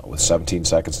 with 17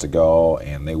 seconds to go,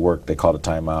 and they called a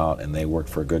timeout, and they worked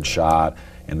for a good shot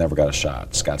and never got a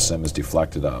shot. Scott Simmons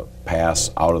deflected a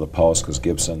pass out of the post because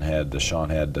Sean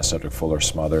had Cedric Fuller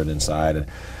smothered inside and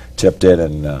tipped it,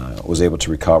 and was able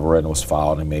to recover it and was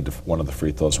fouled and made one of the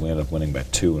free throws. We ended up winning by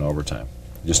 2 in overtime.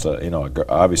 Just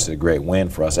obviously a great win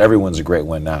for us. Every win's a great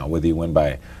win now, whether you win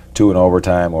by 2 in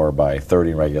overtime or by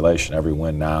 30 in regulation. Every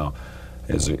win now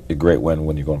is a great win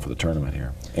when you're going for the tournament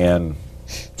here. And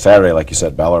Saturday, like you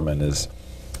said, Bellarmine is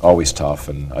always tough,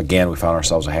 and again we found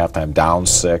ourselves at halftime down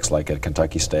 6 like at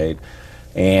Kentucky State,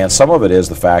 and some of it is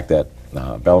the fact that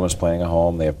Bellarmine's playing at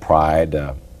home. They have pride,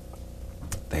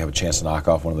 they have a chance to knock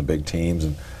off one of the big teams,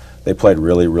 and they played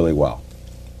really well,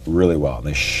 and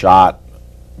they shot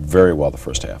very well the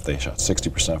first half. They shot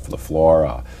 60% from the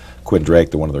floor. Quinn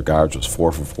Drake, one of their guards, was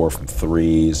 4 for 4 from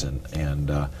threes,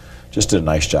 and just did a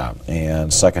nice job.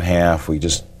 And second half we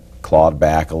just clawed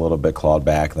back a little bit,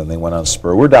 and then they went on a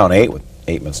spur. We're down 8 with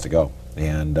 8 minutes to go.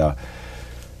 And about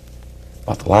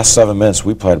the last 7 minutes,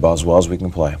 we played about as well as we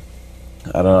can play.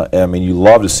 I mean, you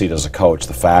love to see it as a coach.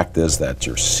 The fact is that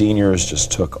your seniors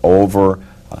just took over.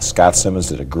 Scott Simmons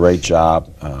did a great job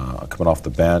coming off the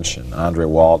bench, and Andre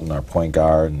Walton, our point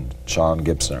guard, and Sean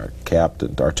Gibson, our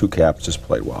captain, our two captains, just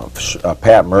played well.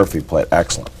 Pat Murphy played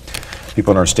excellent.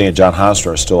 People understand John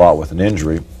Honstra is still out with an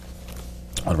injury,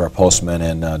 one of our postmen,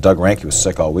 and Doug Ranke was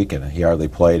sick all weekend, and he hardly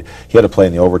played. He had to play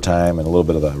in the overtime and a little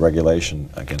bit of the regulation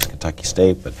against Kentucky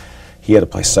State, but he had to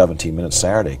play 17 minutes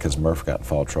Saturday because Murph got in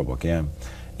foul trouble again.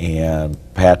 And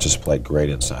Pat just played great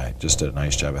inside. Just did a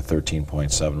nice job at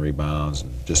 13.7 rebounds,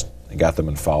 and just got them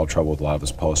in foul trouble with a lot of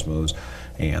his post moves.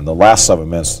 And the last 7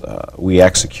 minutes, we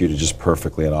executed just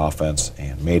perfectly on offense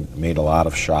and made a lot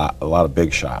of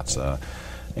big shots.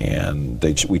 And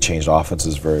we changed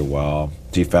offenses very well.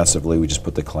 Defensively, we just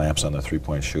put the clamps on the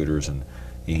three-point shooters, and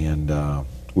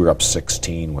we were up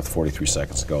 16 with 43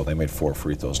 seconds to go. They made 4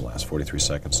 free throws in the last 43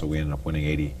 seconds, so we ended up winning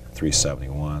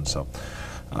 83-71. So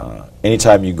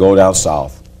anytime you go down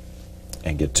south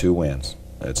and get 2 wins,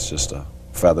 it's just a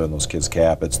feather in those kids'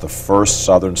 cap. It's the first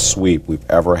Southern sweep we've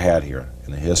ever had here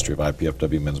in the history of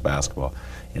IPFW men's basketball.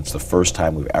 It's the first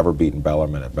time we've ever beaten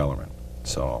Bellarmine at Bellarmine.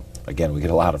 So again, we get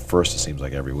a lot of firsts, it seems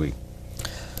like, every week.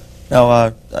 Now,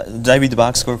 did I read the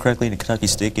box score correctly in the Kentucky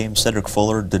State game? Cedric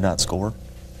Fuller did not score?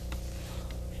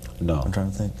 No. I'm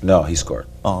trying to think. No, he scored.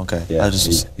 Oh, okay. Yeah,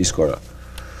 he scored.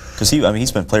 Because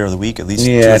he's been player of the week at least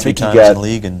 2 Yeah, or 3 times in the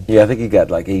league. And yeah, I think he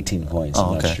got like 18 points. Oh,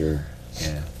 I'm okay. not sure.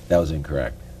 Yeah, that was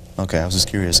incorrect. Okay, I was just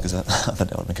curious because I thought that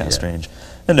would have been kind of strange.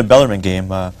 In the Bellarmine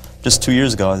game, just 2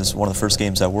 years ago, this is one of the first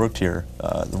games I worked here.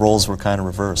 The roles were kind of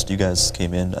reversed. You guys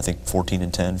came in, I think,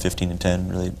 14-10,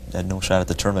 15-10. Really had no shot at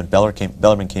the tournament.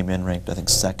 Bellarmine came in ranked, I think,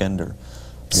 2nd or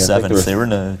 7th. They were in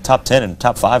the top 10 and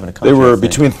top 5 in the country. They were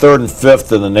between 3rd and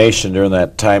 5th in the nation during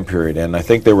that time period, and I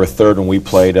think they were 3rd when we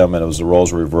played them, and it was the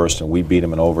roles were reversed, and we beat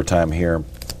them in overtime here.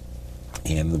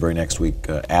 And the very next week,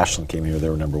 Ashland came here. They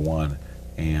were number 1,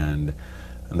 and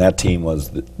that team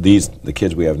was the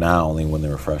kids we have now, only when they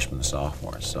were freshmen and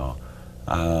sophomores. So,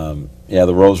 yeah,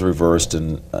 the roles reversed,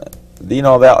 and you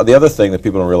know, the other thing that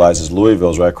people don't realize is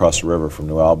Louisville's right across the river from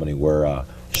New Albany, where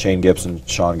Shane Gibson,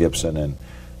 Sean Gibson,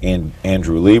 and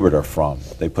Andrew Liebert are from.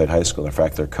 They played high school. In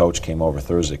fact, their coach came over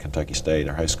Thursday, Kentucky State.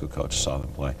 Our high school coach saw them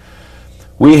play.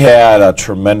 We had a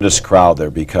tremendous crowd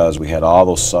there because we had all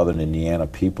those Southern Indiana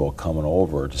people coming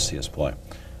over to see us play.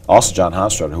 Also, John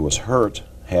Honstrad, who was hurt,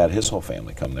 had his whole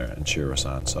family come there and cheer us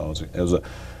on. So it was a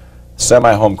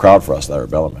semi-home crowd for us there at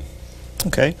Bellarmine.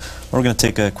 Okay, we're going to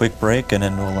take a quick break, and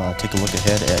then we'll take a look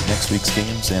ahead at next week's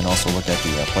games and also look at the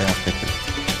playoff picture.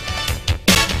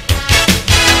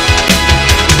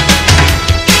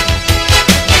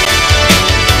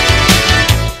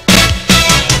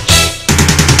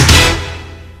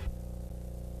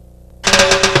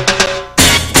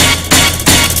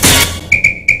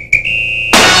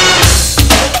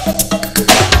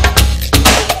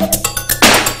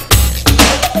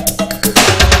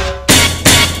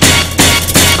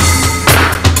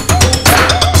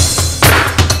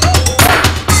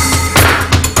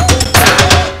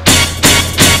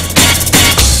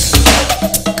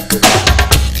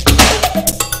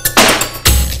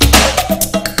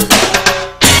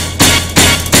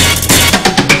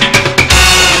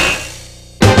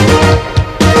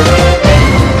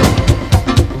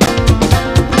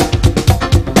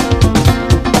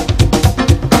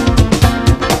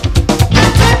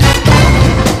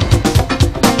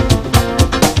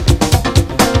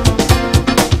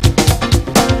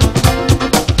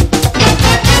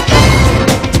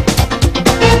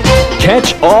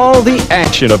 Catch all the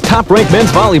action of top-ranked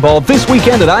men's volleyball this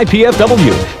weekend at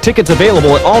IPFW. Tickets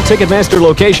available at all Ticketmaster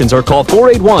locations or call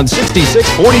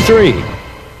 481-6643.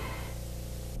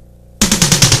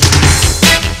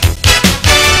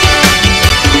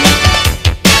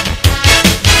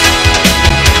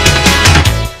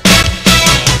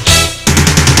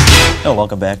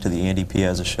 Welcome back to the Andy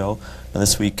Piazza Show.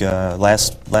 This week,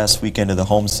 last weekend of the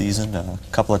home season, a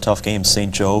couple of tough games.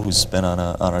 St. Joe, who's been on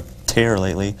a tear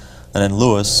lately, and then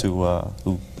Lewis, who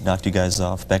knocked you guys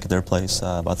off back at their place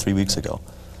about 3 weeks ago.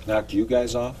 Knocked you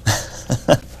guys off?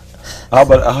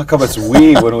 How come it's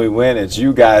we when we win, it's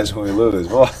you guys when we lose?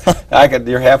 Well,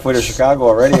 you're halfway to Chicago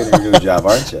already and you're doing a good job,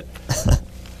 aren't you?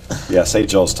 Yeah, St.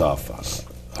 Joe's tough.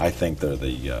 I think they're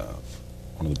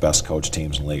one of the best coach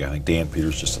teams in the league. I think Dan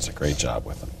Peters just does a great job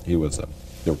with them. They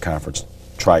were conference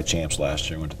tri-champs last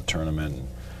year, went to the tournament, and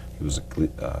he was a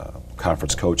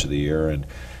conference coach of the year and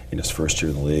in his first year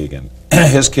in the league. And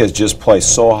his kids just play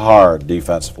so hard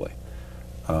defensively.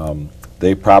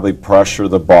 They probably pressure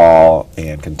the ball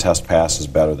and contest passes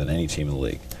better than any team in the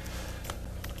league.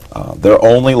 Their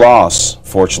only loss,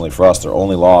 fortunately for us, their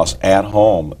only loss at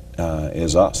home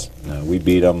is us. We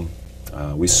beat them.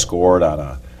 We scored on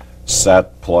a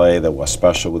set play that was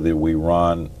special. We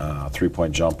run a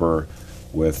three-point jumper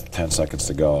with 10 seconds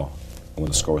to go when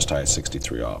the score was tied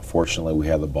 63-all. Fortunately, we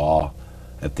had the ball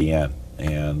at the end,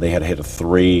 and they had to hit a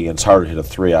three. And it's harder to hit a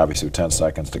three, obviously, with 10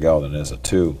 seconds to go than it is a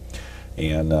two.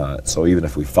 And so even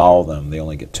if we foul them, they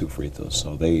only get 2 free throws.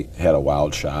 So they had a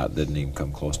wild shot, didn't even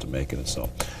come close to making it. So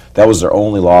that was their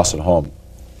only loss at home.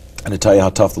 And to tell you how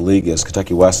tough the league is,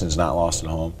 Kentucky Wesleyan's not lost at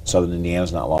home. Southern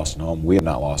Indiana's not lost at home. We have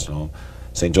not lost at home.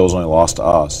 St. Joe's only lost to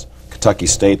us. Kentucky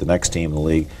State, the next team in the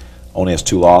league, only has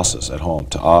 2 losses at home,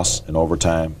 to us in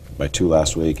overtime by 2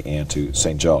 last week and to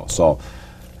St. Joe. So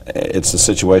it's a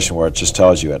situation where it just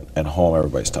tells you at home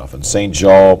everybody's tough. And St.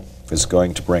 Joe is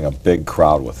going to bring a big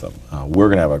crowd with them. We're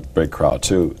going to have a big crowd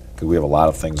too, because we have a lot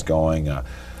of things going,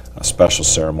 special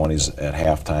ceremonies at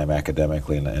halftime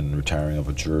academically and retiring of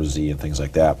a jersey and things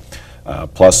like that.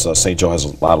 Plus, St. Joe has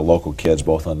a lot of local kids,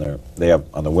 both on their, they have,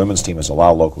 on the women's team has a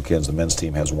lot of local kids. The men's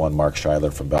team has one, Mark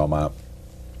Schuyler from Belmont.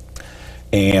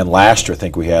 And last year, I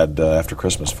think we had, after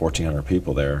Christmas, 1,400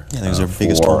 people there. Yeah, that was our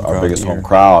biggest home crowd. Our biggest home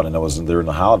crowd, and it was during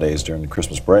the holidays, during the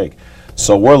Christmas break.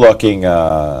 So we're looking,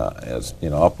 as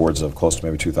upwards of close to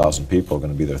maybe 2,000 people are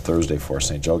going to be there Thursday for a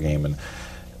St. Joe game. And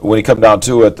when you come down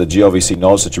to it, the GOVC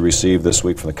notice that you received this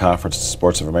week from the conference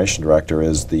sports information director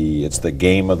is it's the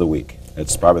game of the week.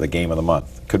 It's probably the game of the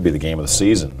month. It could be the game of the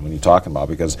season when you're talking about,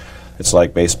 because it's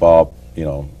like baseball,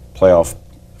 playoff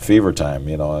fever time.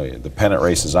 The pennant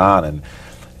race is on, and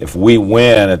if we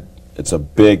win, it's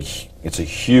a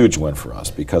huge win for us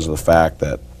because of the fact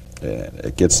that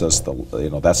it gets us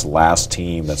that's the last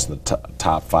team that's in the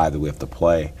top 5 that we have to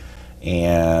play,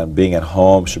 and being at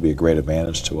home should be a great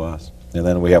advantage to us. And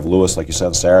then we have Lewis, like you said,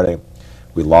 on Saturday.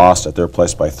 We lost at their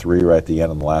place by 3 right at the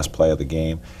end on the last play of the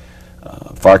game.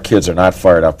 If our kids are not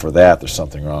fired up for that, there's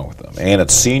something wrong with them. And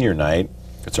it's senior night.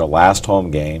 It's our last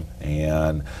home game.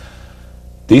 And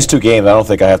these 2 games, I don't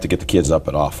think I have to get the kids up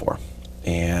at all for.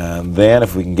 And then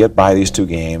if we can get by these 2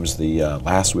 games, the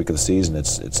last week of the season,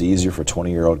 it's easier for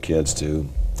 20-year-old kids to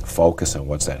focus on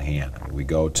what's at hand. We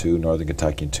go to Northern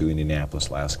Kentucky and to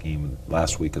Indianapolis last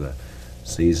week of the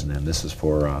season, and this is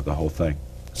for the whole thing.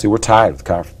 See, we're tied with the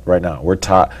conference right now. We're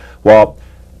tied. Well,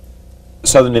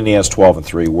 Southern Indiana's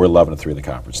 12-3. We're 11-3 in the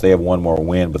conference. They have 1 more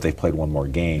win, but they've played 1 more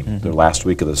game. Mm-hmm. Their last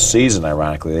week of the season,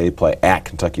 ironically, they play at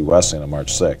Kentucky Wesleyan on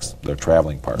March 6th. Their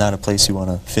traveling partner. Not a place you want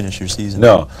to finish your season.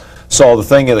 No. So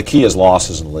the key is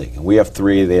losses in the league. And we have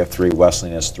 3. They have 3.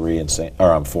 Wesleyan has 3,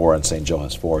 and 4, and St. Joe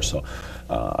has 4. So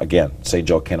again, St.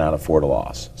 Joe cannot afford a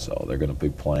loss. So they're going to be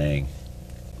playing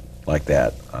like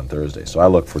that on Thursday. So I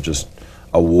look for just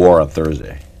a war on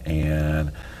Thursday,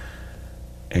 and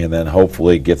then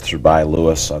hopefully get through by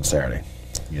Lewis on Saturday.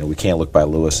 We can't look by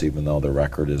Lewis, even though their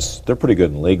record they're pretty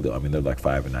good in the league, though. I mean, they're like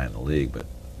 5-9 in the league, but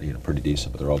pretty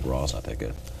decent. But their overall is not that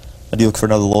good. I do look for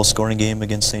another low-scoring game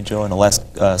against St. Joe. In the last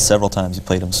several times you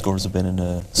played them, scores have been in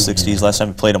the 60s. Last time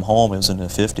we played them home, it was in the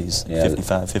 50s,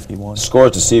 55, 51.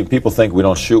 Scores deceive. People think we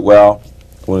don't shoot well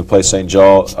when we play St.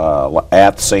 Joe.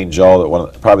 At St.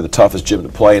 Joe, probably the toughest gym to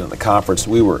play in the conference,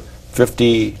 we were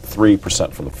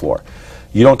 53% from the floor.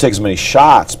 You don't take as many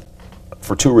shots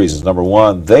for 2 reasons. Number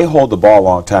one, they hold the ball a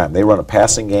long time. They run a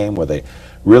passing game where they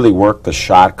really work the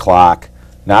shot clock,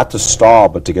 not to stall,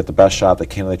 but to get the best shot they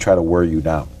can. They try to wear you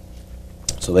down.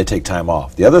 So they take time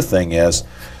off. The other thing is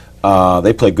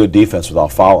they play good defense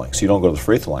without fouling, so you don't go to the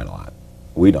free throw line a lot.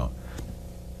 We don't.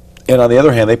 And on the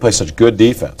other hand, they play such good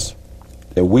defense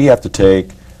that we have to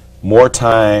take more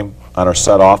time on our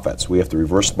set offense. We have to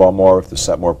reverse the ball more, we have to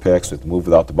set more picks, we have to move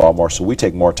without the ball more, so we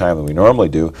take more time than we normally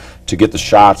do to get the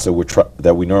shots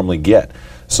that we normally get.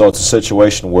 So it's a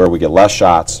situation where we get less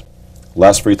shots,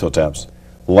 less free throw attempts,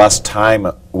 less time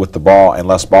with the ball, and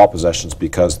less ball possessions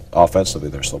because offensively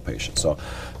they're so patient. So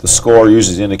the score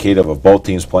usually is indicative of both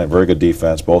teams playing very good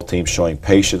defense, both teams showing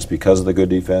patience because of the good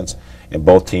defense, and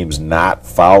both teams not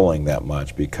fouling that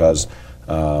much because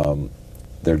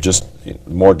they're just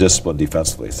more disciplined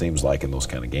defensively, it seems like, in those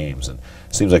kind of games. And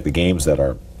it seems like the games that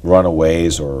are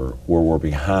runaways or where we're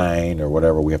behind or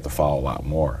whatever, we have to foul a lot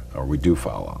more, or we do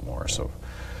foul a lot more. So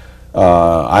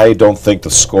I don't think the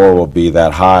score will be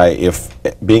that high. If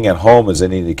being at home is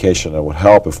any indication, it would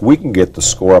help. If we can get the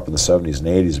score up in the 70s and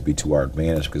 80s, it would be to our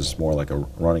advantage because it's more like a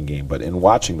running game. But in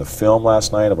watching the film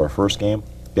last night of our first game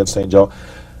against St. Joe,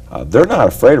 they're not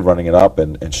afraid of running it up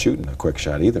and shooting a quick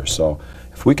shot either. So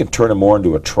If we can turn it more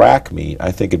into a track meet,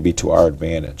 I think it'd be to our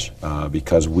advantage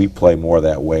because we play more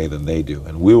that way than they do.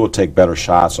 And we will take better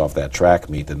shots off that track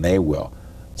meet than they will.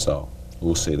 So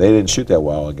we'll see. They didn't shoot that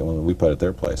well again when we put it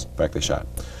their place. In fact, they shot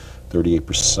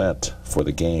 38% for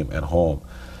the game at home.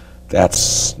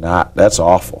 That's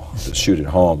awful to shoot at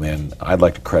home, and I'd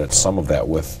like to credit some of that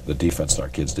with the defense that our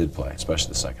kids did play, especially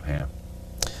the second half.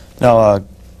 Now,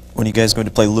 when you guys going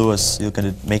to play Lewis, you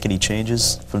going to make any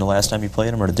changes from the last time you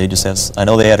played them, or did they just have? I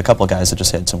know they had a couple of guys that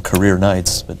just had some career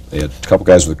nights, but they had a couple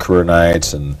guys with career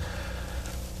nights, and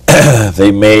they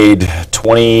made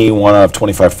 21 out of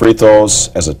 25 free throws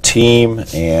as a team,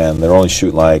 and they're only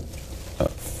shooting like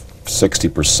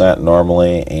 60%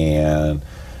 normally, and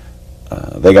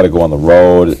they got to go on the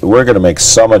road. We're going to make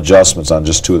some adjustments on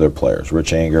just two of their players,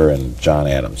 Rich Anger and John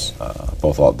Adams.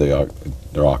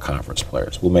 They're all conference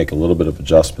players. We'll make a little bit of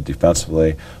adjustment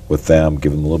defensively with them,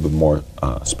 give them a little bit more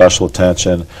special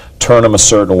attention, turn them a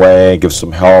certain way, give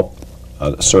some help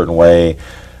a certain way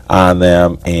on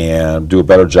them, and do a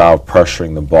better job of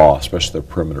pressuring the ball, especially their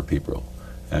perimeter people,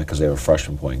 because they have a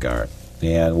freshman point guard.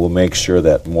 And we'll make sure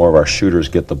that more of our shooters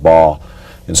get the ball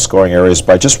in scoring areas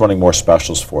by just running more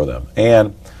specials for them.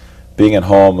 And being at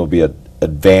home will be an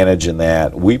advantage in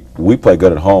that we play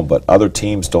good at home, but other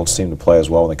teams don't seem to play as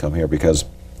well when they come here because,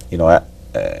 you know,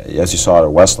 as you saw at our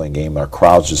Wesleyan game, our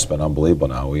crowd's just been unbelievable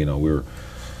now. We were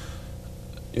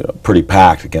pretty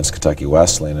packed against Kentucky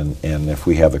Wesleyan, and if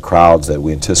we have the crowds that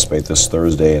we anticipate this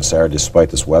Thursday and Saturday,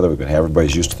 despite this weather, we're going to have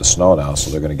everybody's used to the snow now,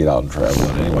 so they're going to get out and travel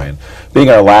it anyway. And being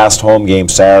our last home game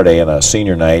Saturday and a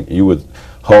senior night, you would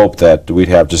hope that we'd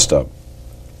have just a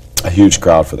huge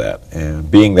crowd for that.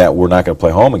 And being that we're not going to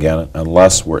play home again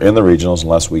unless we're in the regionals,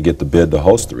 unless we get the bid to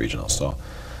host the regionals. So it'll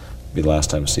be the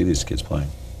last time to see these kids playing.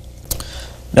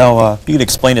 Now, if you could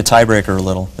explain a tiebreaker a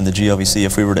little in the GLVC,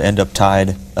 if we were to end up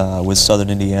tied with Southern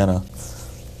Indiana,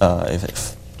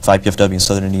 if IPFW and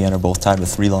Southern Indiana are both tied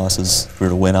with 3 losses, if we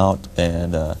were to win out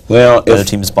and the other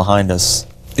team is behind us,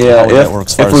 how would that work?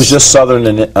 If it was just Southern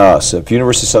and us, if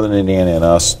University of Southern Indiana and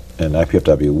us and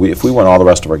IPFW, if we won all the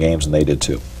rest of our games, and they did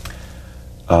too,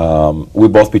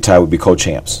 we'd both be tied, we'd be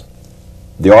co-champs.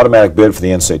 The automatic bid for the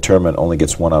NCAA tournament only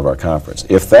gets one out of our conference.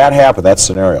 If that happened, that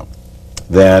scenario,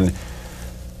 then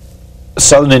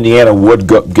Southern Indiana would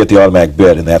get the automatic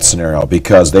bid in that scenario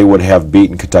because they would have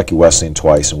beaten Kentucky Wesleyan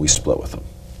twice and we split with them.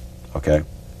 Okay?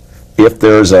 If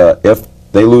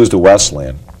they lose to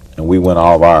Wesleyan and we win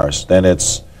all of ours, then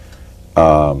it's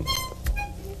a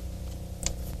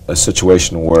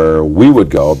situation where we would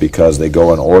go because they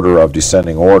go in order of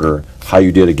descending order, how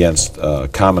you did against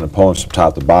common opponents from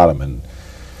top to bottom.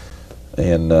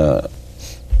 And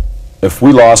if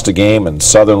we lost a game and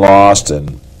Southern lost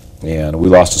and we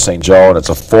lost to St. Joe, and it's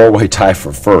a 4-way tie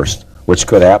for first, which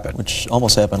could happen. Which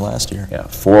almost happened last year. Yeah,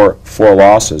 four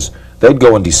losses. They'd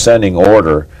go in descending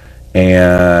order,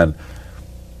 and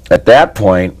at that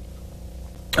point,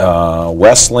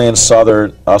 Wesleyan,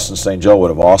 Southern, us, and St. Joe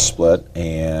would have all split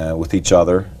and with each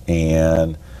other.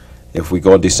 And if we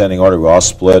go in descending order, we all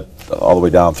split all the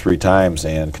way down 3 times.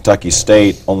 And Kentucky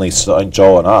State, only St.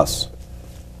 Joe and us.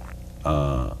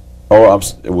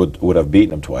 Would have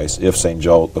beaten them twice if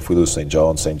we lose St. Joe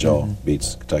and St. Joe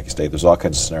beats Kentucky State. There's all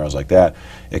kinds of scenarios like that.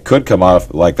 It could come out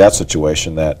of like that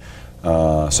situation that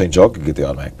St. Joe could get the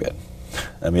automatic bid.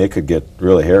 I mean, it could get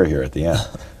really hairy here at the end.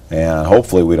 And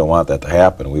hopefully we don't want that to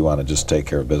happen. We want to just take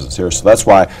care of business here. So that's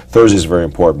why Thursday is very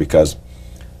important because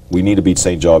we need to beat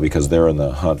St. Joe because they're in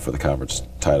the hunt for the conference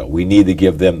title. We need to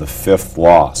give them the 5th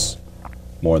loss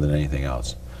more than anything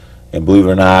else. And believe it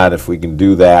or not, if we can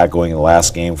do that going in the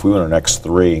last game, if we win our next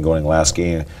 3 and going in the last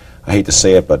game, I hate to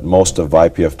say it, but most of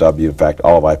IPFW, in fact,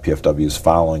 all of IPFW's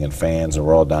following and fans and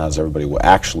Royal Dons, everybody will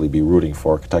actually be rooting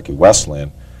for Kentucky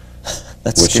Wesleyan,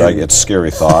 it's a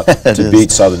scary thought, to beat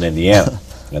Southern Indiana.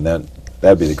 And then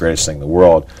that'd be the greatest thing in the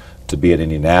world, to be at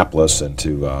Indianapolis and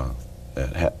to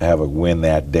have a win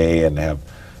that day and have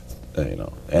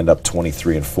end up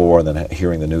 23-4, and then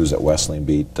hearing the news that Wesleyan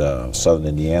beat Southern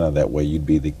Indiana. That way, you'd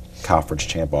be the conference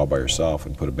champ all by yourself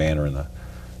and put a banner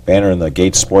in the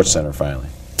Gates Sports Center finally.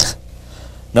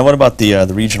 Now, what about the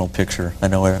regional picture? I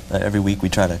know every week we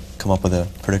try to come up with a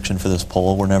prediction for this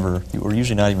poll. We're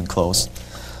usually not even close.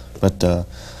 But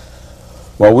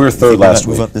well, we were 3rd last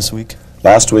week. Move up this week.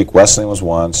 Last week, Wesleyan was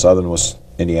 1,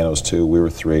 Indiana was 2, we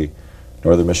were 3,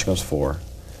 Northern Michigan was 4,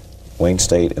 Wayne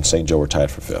State and St. Joe were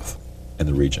tied for 5th in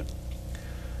the region.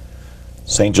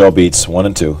 St. Joe beats 1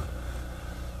 and 2,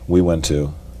 we win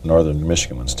 2, Northern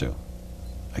Michigan wins 2.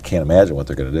 I can't imagine what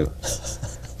they're going to do.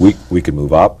 We could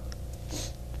move up.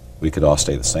 We could all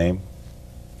stay the same.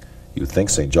 You'd think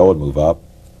St. Joe would move up,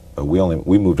 but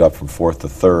we moved up from 4th to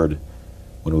 3rd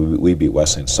when we beat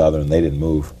Wesleyan Southern. They didn't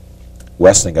move.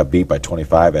 Wesleyan got beat by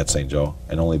 25 at St. Joe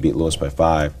and only beat Lewis by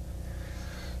 5.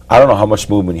 I don't know how much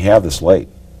movement you have this late.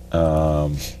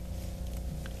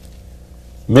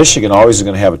 Michigan always is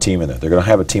going to have a team in there. They're going to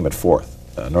have a team at 4th.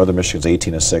 Northern Michigan's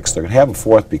 18-6. They're going to have them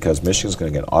 4th because Michigan's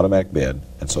going to get an automatic bid.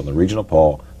 And so in the regional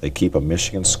poll, they keep a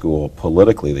Michigan school,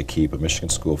 politically they keep a Michigan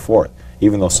school 4th,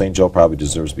 even though St. Joe probably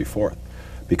deserves to be 4th.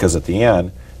 Because at the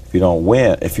end, if you don't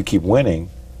win, if you keep winning,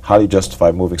 how do you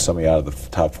justify moving somebody out of the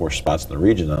top 4 spots in the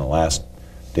region on the last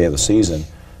day of the season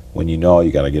when you know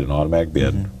you got to get an automatic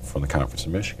bid from the Conference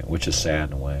of Michigan, which is sad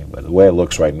in a way. But the way it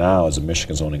looks right now is that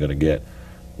Michigan's only going to get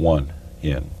 1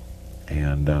 in.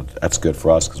 And that's good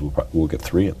for us because we'll get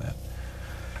 3 in that.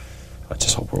 I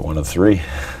just hope we're 1 of 3.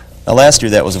 Now, last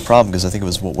year that was a problem because I think it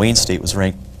was Wayne State was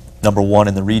ranked #1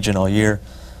 in the region all year.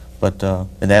 But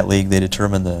in that league, they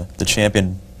determine the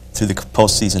champion through the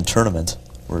postseason tournament,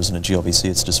 whereas in a GLVC,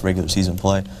 it's just regular season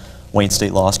play. Wayne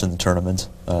State lost in the tournament,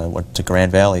 went to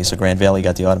Grand Valley, so Grand Valley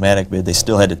got the automatic bid. They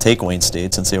still had to take Wayne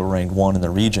State since they were ranked 1 in the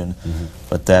region,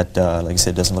 but that, like I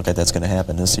said, doesn't look like that's going to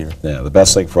happen this year. Yeah, the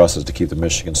best thing for us is to keep the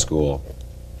Michigan school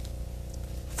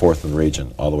 4th in the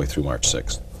region all the way through March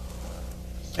 6th.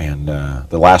 And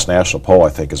the last national poll, I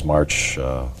think, is March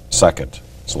 2nd.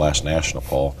 It's the last national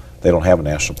poll. They don't have a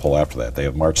national poll after that. They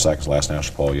have March 2nd, last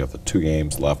national poll. You have the 2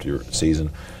 games left of your season,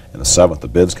 and the 7th, the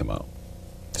bids come out.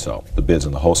 So the bids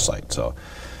in the host site. So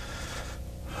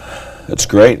it's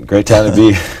great time to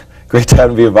be, great time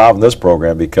to be involved in this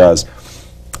program because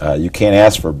you can't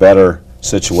ask for a better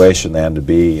situation than to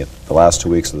be the last 2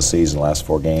 weeks of the season, the last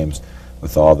 4 games,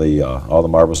 with all the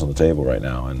marbles on the table right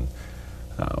now. And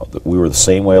we were the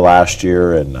same way last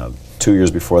year, and 2 years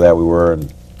before that we were,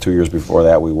 and 2 years before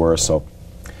that we were. So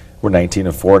we're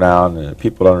 19-4 now, and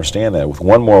people don't understand that. With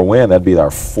 1 more win, that'd be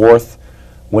our 4th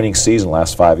winning season the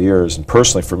last 5 years, and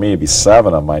personally for me it'd be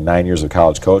 7 of my 9 years of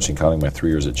college coaching, counting my 3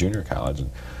 years at junior college. And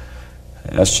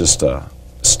that's just a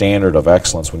standard of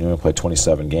excellence when you only play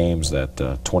 27 games.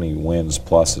 That 20 wins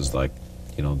plus is like,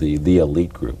 you know, the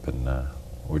elite group, and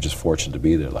we're just fortunate to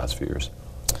be there the last few years.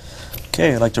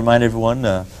 Okay, I'd like to remind everyone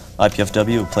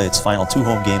IPFW will play its final 2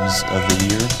 home games of the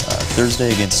year,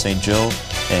 Thursday against St. Joe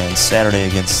and Saturday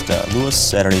against Lewis.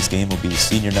 Saturday's game will be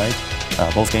senior night.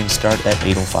 Both games start at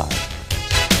 8:05.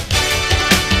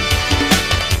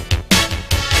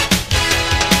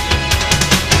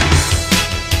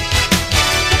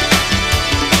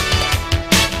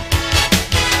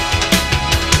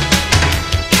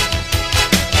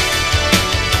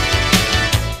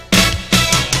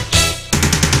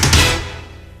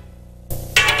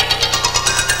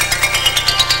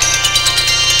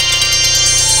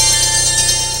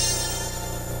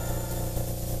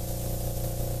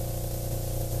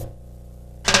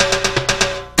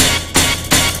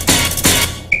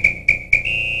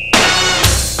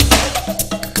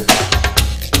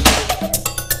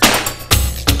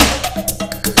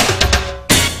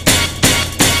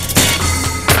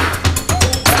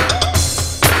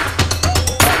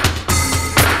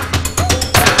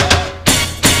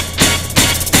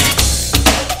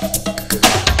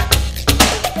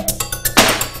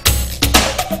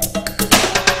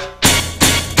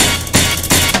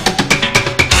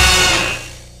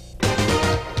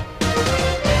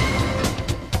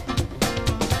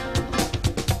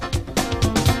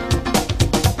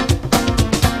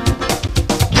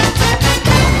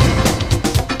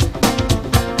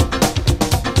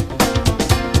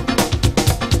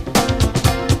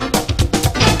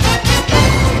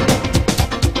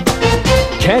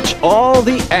 Catch all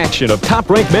the action of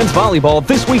top-ranked men's volleyball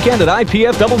this weekend at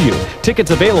IPFW.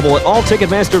 Tickets available at all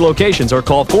Ticketmaster locations or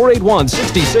call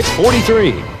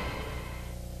 481-6643.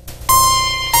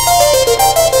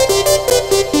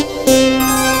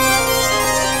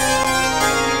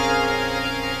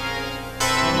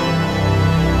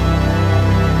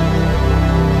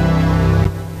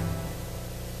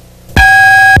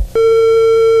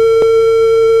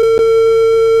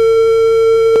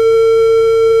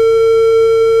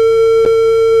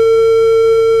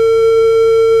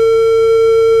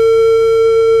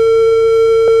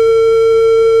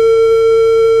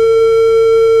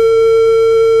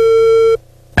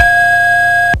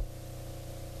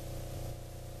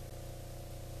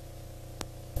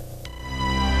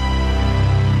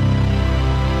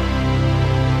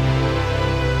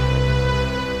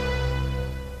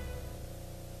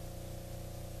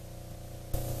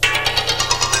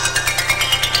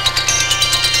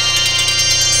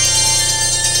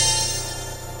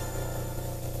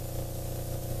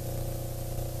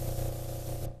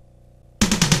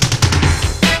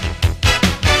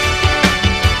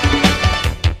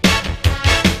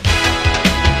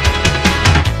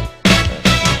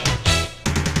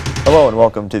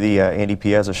 welcome to the Andy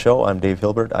Piazza Show. I'm Dave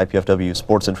Hilbert, IPFW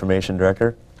Sports Information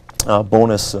Director.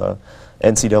 Bonus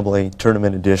NCAA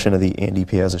Tournament edition of the Andy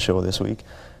Piazza Show this week.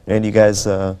 And you guys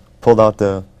pulled out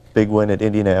the big win at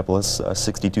Indianapolis,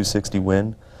 62-60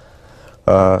 win.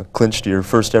 Clinched your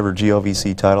first ever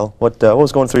GLVC title. What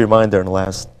was going through your mind there in the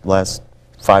last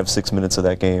 5-6 minutes of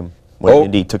that game when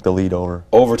Indy took the lead over?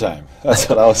 Overtime. That's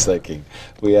what I was thinking.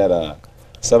 We had a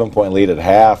 7-point lead at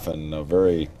half and a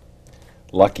very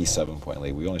lucky 7-point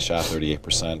lead. We only shot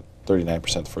 38%,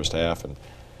 39% the first half, and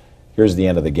here's the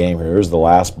end of the game. Here's the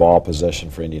last ball possession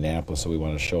for Indianapolis, so we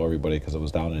wanted to show everybody because it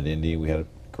was down at Indy. We had a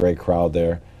great crowd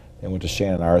there. Then went to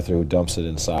Shannon Arthur, who dumps it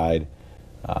inside.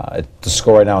 The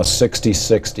score right now is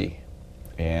 60-60,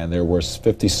 and there was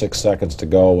 56 seconds to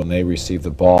go when they received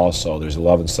the ball, so there's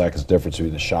 11 seconds difference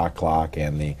between the shot clock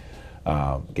and the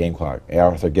game clock.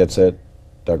 Arthur gets it.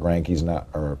 Doug Ranke's not,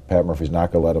 or Pat Murphy's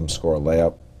not going to let him score a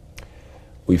layup.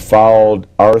 We fouled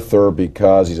Arthur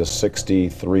because he's a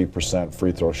 63%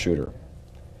 free throw shooter.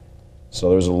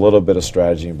 So there's a little bit of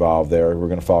strategy involved there. We're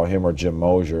going to foul him or Jim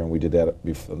Mosier, and we did that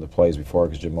in the plays before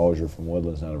because Jim Mosier from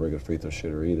Woodland's not a very good free throw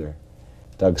shooter either.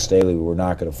 Doug Staley we were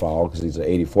not going to foul because he's an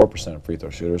 84% free throw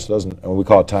shooter. So doesn't, and we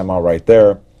call it timeout right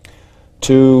there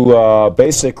to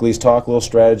basically talk a little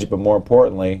strategy, but more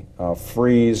importantly,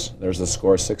 freeze. There's the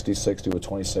score 60-60 with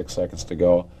 26 seconds to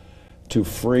go. To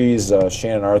freeze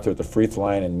Shannon Arthur at the free throw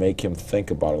line and make him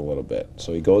think about it a little bit.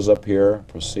 So he goes up here,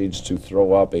 proceeds to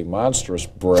throw up a monstrous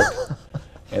brick,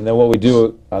 and then what we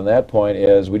do on that point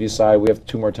is we decide we have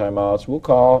 2 more timeouts. We'll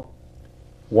call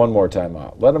 1 more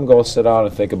timeout. Let him go sit down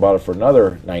and think about it for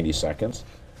another 90 seconds,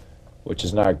 which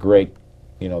is not great.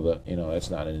 That's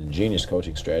not an ingenious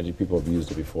coaching strategy. People have used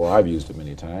it before. I've used it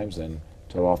many times. And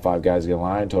told all 5 guys to get in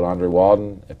line. Told Andre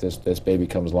Walden, if this baby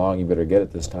comes along, you better get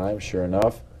it this time. Sure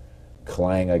enough.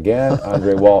 Clang again,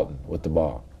 Andre Walton with the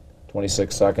ball.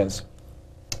 26 seconds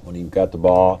when he got the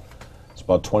ball. It's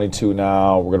about 22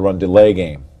 now. We're going to run a delay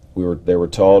game. They were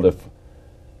told if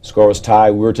score was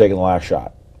tied, we were taking the last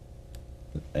shot.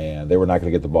 And they were not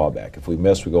going to get the ball back. If we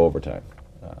missed, we go overtime.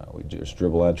 We just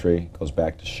dribble entry, goes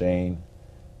back to Shane,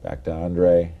 back to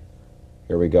Andre.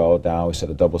 Here we go, down. We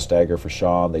set a double stagger for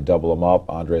Sean. They double him up.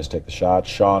 Andre has to take the shot.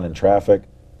 Sean in traffic,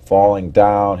 falling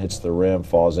down, hits the rim,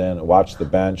 falls in. Watch the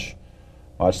bench.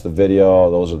 Watch the video.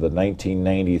 Those are the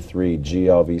 1993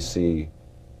 GLVC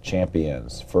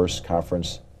champions. First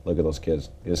conference. Look at those kids.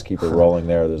 Just keep it rolling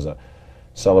there. There's a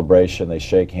celebration. They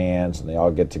shake hands, and they all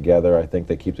get together. I think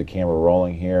they keep the camera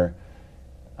rolling here.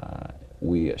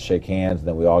 We shake hands, and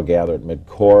then we all gather at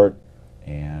midcourt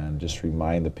and just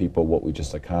remind the people what we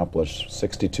just accomplished.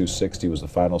 62-60 was the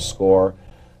final score.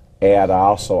 Add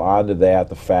also onto that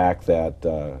the fact that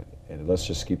and let's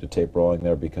just keep the tape rolling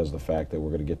there because of the fact that we're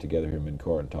going to get together here in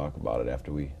midcourt and talk about it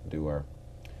after we do our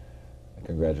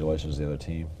congratulations to the other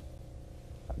team.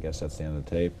 I guess that's the end of the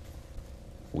tape.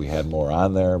 We had more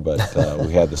on there, but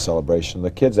we had the celebration.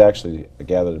 The kids actually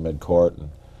gathered in midcourt, and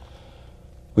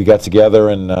we got together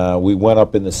and we went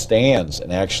up in the stands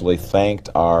and actually thanked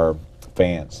our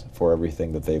fans for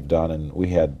everything that they've done. And we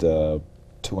had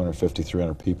 250,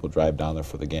 300 people drive down there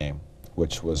for the game,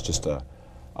 which was just a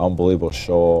unbelievable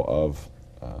show of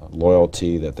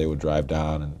loyalty that they would drive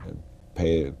down and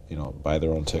pay, buy their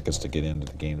own tickets to get into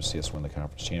the game to see us win the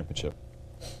conference championship.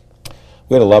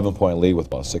 We had an 11-point lead with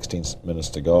about 16 minutes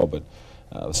to go, but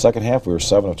the second half we were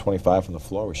 7 of 25 from the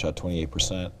floor. We shot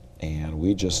 28%, and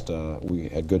we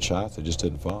had good shots. They just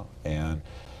didn't fall. And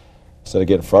instead of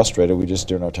getting frustrated, we just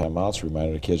during our timeouts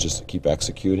reminded the kids just to keep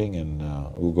executing, and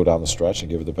we'll go down the stretch and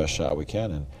give it the best shot we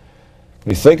can. And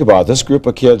when you think about this group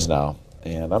of kids now,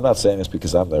 and I'm not saying this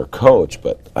because I'm their coach,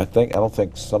 but I don't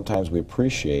think sometimes we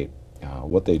appreciate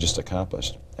what they just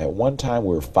accomplished. At one time,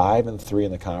 we were 5-3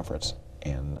 in the conference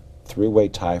and 3-way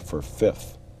tie for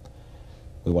 5th.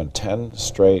 We won 10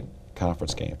 straight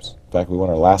conference games. In fact, we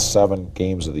won our last 7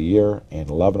 games of the year and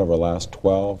 11 of our last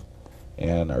 12.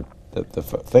 And the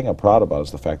thing I'm proud about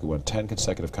is the fact that we won 10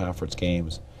 consecutive conference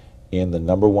games in the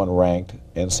 #1 ranked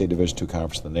NCAA Division II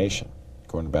conference in the nation,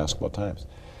 according to Basketball Times.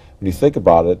 When you think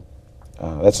about it,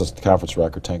 that's a conference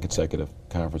record, 10 consecutive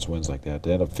conference wins like that.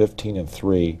 To end up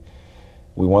 15-3,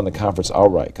 we won the conference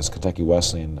outright because Kentucky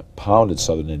Wesleyan pounded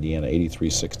Southern Indiana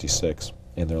 83-66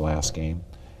 in their last game.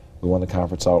 We won the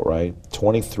conference outright.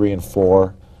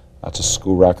 23-4, that's a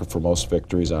school record for most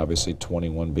victories, obviously,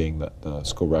 21 being the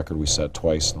school record we set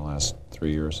twice in the last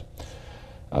 3 years.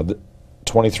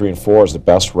 23-4 is the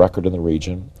best record in the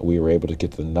region. We were able to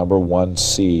get the #1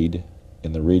 seed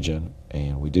in the region,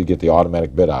 and we did get the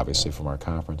automatic bid, obviously, from our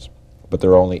conference. But there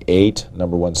are only 8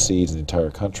 #1 seeds in the entire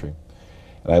country.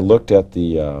 And I looked at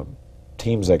the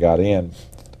teams that got in.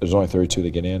 there's only 32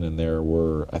 that get in, and there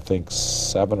were, I think,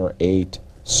 7 or 8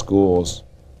 schools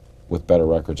with better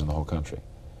records in the whole country.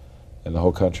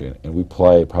 And we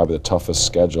play probably the toughest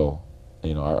schedule,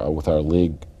 with our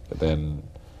league than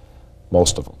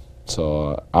most of them.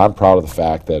 So I'm proud of the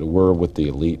fact that we're with the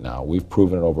elite now. We've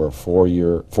proven it over a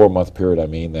 4-month period,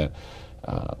 that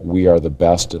we are the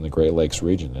best in the Great Lakes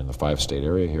region in the 5-state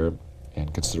area here, in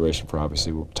consideration for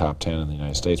obviously we're top 10 in the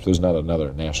United States. But there's not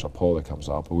another national poll that comes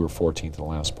out, but we were 14th in the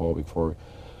last poll before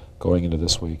going into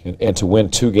this week. And to win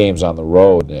 2 games on the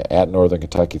road at Northern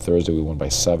Kentucky Thursday, we won by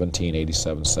 17,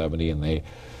 87-70, and they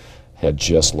had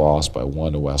just lost by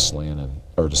 1 to Wesleyan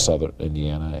or to Southern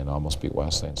Indiana and almost beat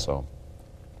Wesleyan. So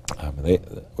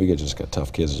we just got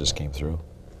tough kids that just came through.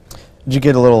 Did you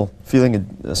get a little feeling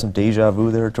of some deja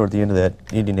vu there toward the end of that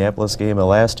Indianapolis game?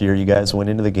 Last year, you guys went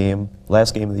into the game,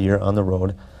 last game of the year on the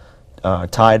road,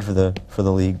 tied for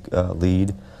the league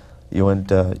lead. You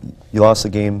lost the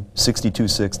game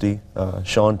 62-60.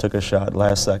 Sean took a shot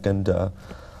last second.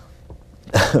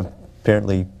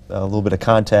 Apparently a little bit of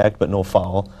contact, but no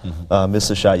foul. Missed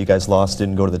a shot. You guys lost,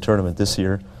 didn't go to the tournament this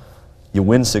year. You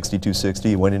win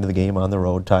 62-60. You went into the game on the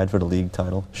road, tied for the league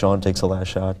title. Sean takes the last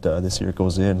shot this year. It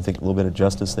goes in. I think a little bit of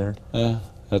justice there. Yeah,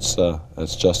 that's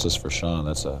justice for Sean.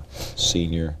 That's a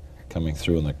senior coming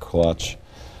through in the clutch.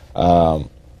 Ironically,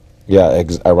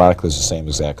 it's the same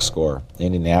exact score.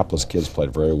 Indianapolis kids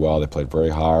played very well. They played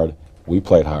very hard. We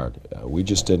played hard. We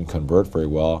just didn't convert very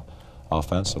well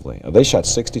offensively. They shot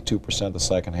 62% the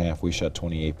second half. We shot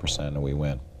 28%, and we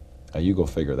win. You go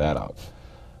figure that out.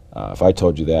 If I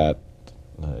told you that,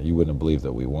 you wouldn't believe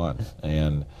that we won.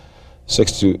 And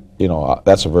 62,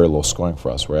 that's a very low scoring for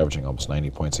us. We're averaging almost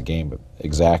 90 points a game, but it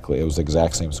was the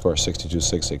exact same score,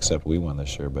 62-60, except we won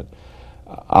this year. But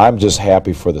I'm just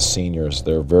happy for the seniors.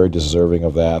 They're very deserving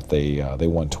of that. They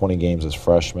won 20 games as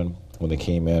freshmen when they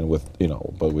came in with,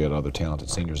 but we had other talented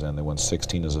seniors then. They won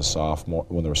 16 as a sophomore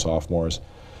when they were sophomores.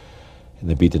 And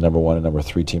they beat the number 1 and number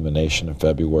 3 team in the nation in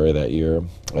February that year.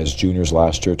 As juniors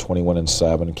last year,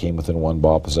 21-7, came within 1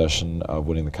 ball possession of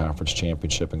winning the conference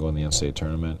championship and going to the NCAA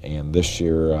tournament. And this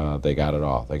year, they got it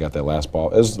all. They got that last ball.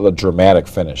 It was a dramatic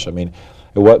finish. It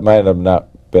might have not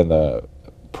been the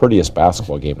prettiest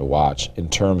basketball game to watch in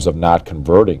terms of not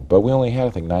converting. But we only had, I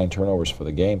think, 9 turnovers for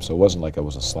the game, so it wasn't like it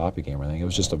was a sloppy game or anything. It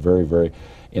was just a very, very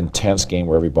intense game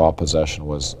where every ball possession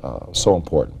was so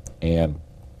important. And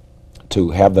to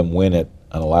have them win it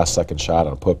on a last-second shot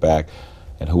on a putback,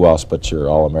 and who else but your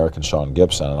All-American Sean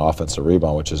Gibson on an offensive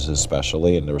rebound, which is his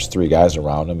specialty, and there was 3 guys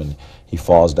around him, and he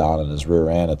falls down on his rear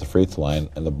end at the free throw line,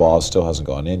 and the ball still hasn't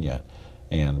gone in yet,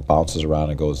 and bounces around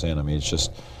and goes in.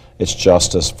 It's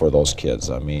justice for those kids.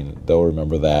 They'll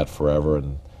remember that forever,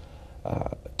 and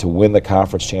to win the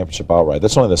conference championship outright.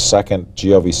 That's only the second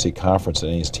GLVC conference that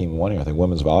any team won here. I think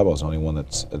women's volleyball is the only one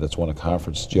that's won a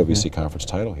conference GLVC conference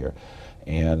title here.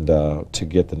 And to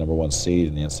get the number 1 seed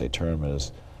in the NCAA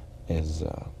tournament is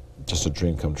just a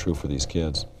dream come true for these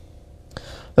kids.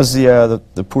 That's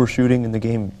the poor shooting in the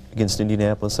game against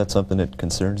Indianapolis. That's something that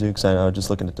concerns you? Because I was just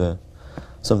looking at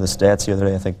some of the stats the other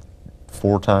day. I think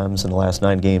 4 times in the last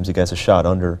 9 games you guys have shot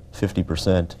under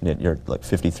 50%. And you're like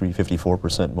 53,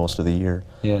 54% most of the year.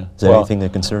 Yeah. Is there anything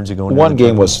that concerns you going into one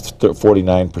game was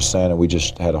 49%, and we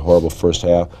just had a horrible first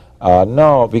half.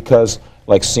 No, because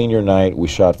like senior night, we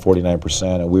shot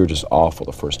 49%, and we were just awful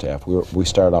the first half. We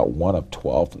started out 1 of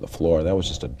 12 to the floor. That was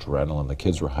just adrenaline. The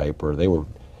kids were hyper. The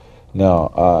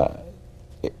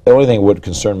only thing that would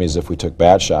concern me is if we took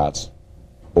bad shots,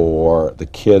 or the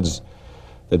kids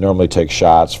that normally take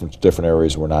shots from different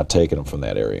areas were not taking them from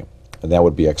that area, and that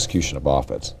would be execution of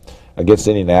offense. Against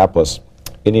Indianapolis,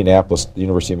 the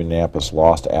University of Indianapolis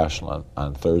lost to Ashland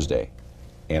on Thursday.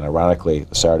 And ironically,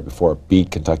 the Saturday before, beat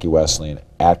Kentucky Wesleyan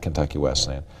at Kentucky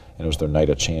Wesleyan, and it was their night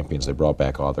of champions. They brought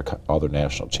back all their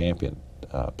national champion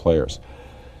players,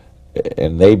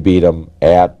 and they beat them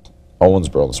at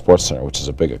Owensboro, the Sports Center, which is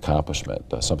a big accomplishment,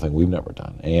 something we've never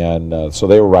done. And so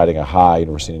they were riding a high,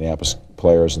 University of Indianapolis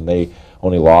players, and they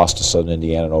only lost to Southern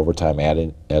Indiana in overtime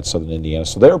at Southern Indiana.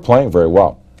 So they were playing very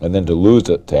well, and then to lose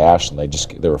to Ashland,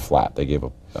 they were flat. They gave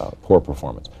a poor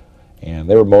performance. And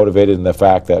they were motivated in the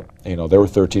fact that, they were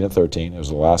 13-13. It was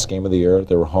the last game of the year.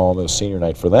 They were home. It was senior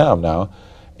night for them now.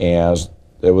 And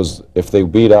if they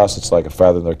beat us, it's like a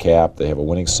feather in their cap. They have a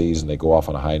winning season. They go off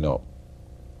on a high note.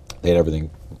 They had everything,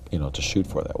 to shoot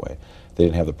for that way. They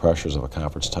didn't have the pressures of a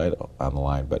conference title on the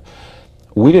line. But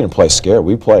we didn't play scared.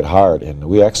 We played hard, and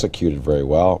we executed very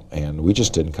well, and we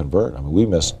just didn't convert. We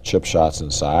missed chip shots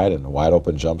inside and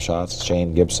wide-open jump shots.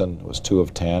 Shane Gibson was 2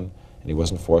 of 10. And he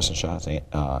wasn't forcing shots.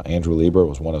 Andrew Lieber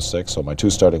was 1 of 6. So my 2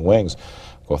 starting wings,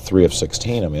 well, 3 of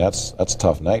 16. I mean, that's a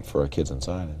tough night for our kids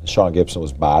inside. And Sean Gibson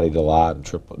was bodied a lot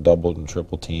and doubled and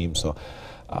triple teamed. So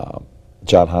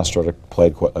John Hostrotter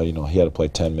played, he had to play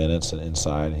 10 minutes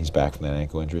inside, and he's back from that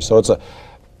ankle injury. So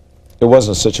it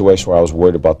wasn't a situation where I was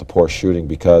worried about the poor shooting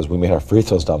because we made our free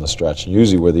throws down the stretch. And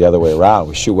usually we're the other way around.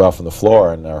 We shoot well from the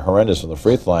floor and are horrendous from the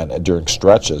free throw line during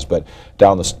stretches. But at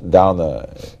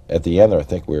the end there, I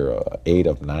think we were 8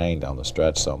 of 9 down the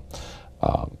stretch. So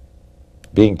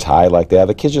being tied like that,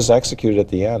 the kids just executed at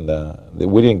the end.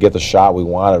 We didn't get the shot we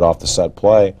wanted off the set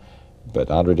play,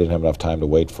 but Andre didn't have enough time to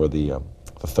wait for the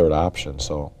third option.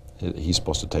 So he's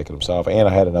supposed to take it himself. And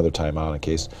I had another timeout in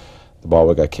case the ball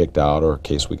would got kicked out or in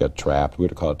case we got trapped. We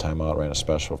would have called a timeout, ran a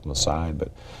special from the side.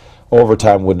 But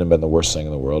overtime wouldn't have been the worst thing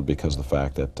in the world because of the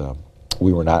fact that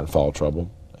we were not in foul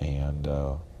trouble and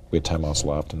we had timeouts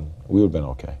left, and we would have been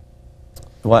okay.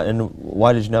 Why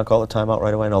did you not call a timeout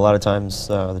right away? I know a lot of times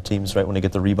the teams, right when they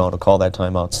get the rebound, will call that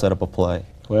timeout, set up a play.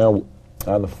 Well,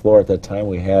 on the floor at that time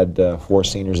we had 4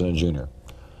 seniors and a junior.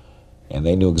 And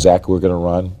they knew exactly what we were going to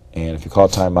run. And if you call a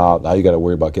timeout, now you got to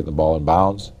worry about getting the ball in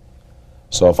bounds.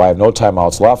 So if I have no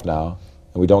timeouts left now,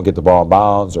 and we don't get the ball in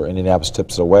bounds, or Indianapolis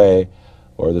tips it away,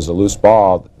 or there's a loose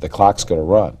ball, the clock's going to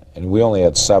run. And we only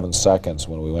had 7 seconds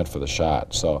when we went for the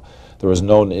shot. So there was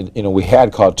no, we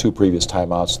had called 2 previous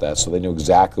timeouts to that, so they knew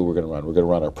exactly what we were going to run. We're going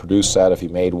to run our produce set if he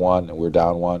made one and we're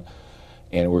down 1,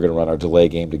 and we're going to run our delay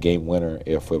game to game winner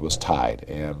if it was tied.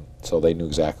 And so they knew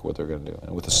exactly what they were going to do.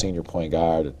 And with the senior point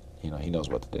guard, he knows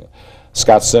what to do.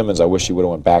 Scott Simmons, I wish he would have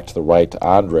went back to the right to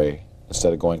Andre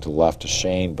instead of going to the left to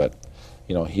Shane, but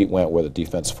he went where the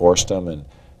defense forced him,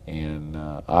 and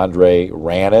Andre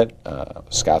ran it.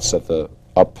 Scott set the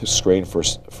up screen for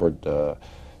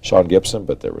Sean Gibson,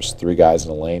 but there was 3 guys in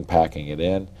the lane packing it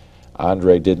in.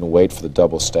 Andre didn't wait for the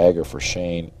double stagger for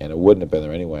Shane, and it wouldn't have been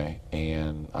there anyway.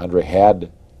 And Andre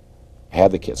had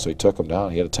the kid, so he took him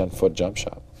down. He had a 10-foot jump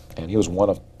shot, and he was 1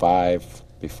 of 5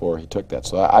 before he took that.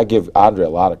 So I give Andre a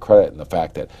lot of credit in the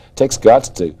fact that it takes guts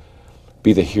to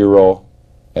be the hero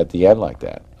at the end like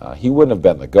that. He wouldn't have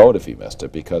been the GOAT if he missed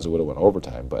it because it would have went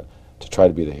overtime, but to try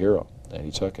to be the hero, and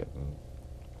he took it.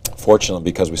 And fortunately,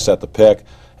 because we set the pick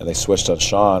and they switched on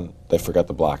Sean, they forgot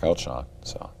to block out Sean.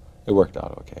 So it worked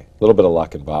out okay. A little bit of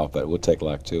luck involved, but we'll take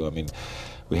luck too. I mean,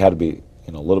 we had to be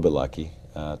a little bit lucky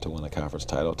to win the conference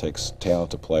title. It takes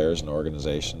talented players and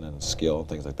organization and skill and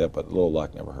things like that, but a little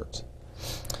luck never hurts.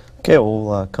 Okay,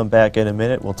 we'll come back in a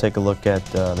minute. We'll take a look at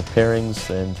the pairings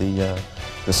and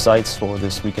the sites for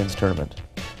this weekend's tournament.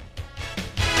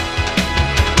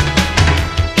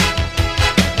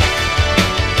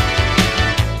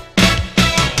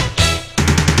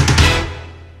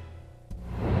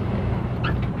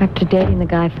 After dating the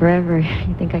guy forever,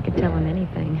 you think I could tell him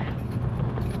anything.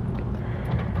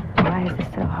 Why is this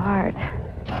so hard?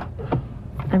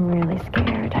 I'm really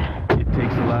scared. It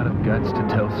takes a lot of guts to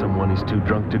tell someone he's too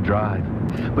drunk to drive.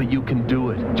 But you can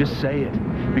do it. Just say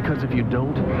it. Because if you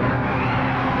don't,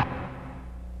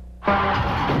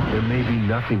 there may be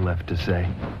nothing left to say.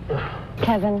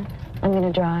 Kevin, I'm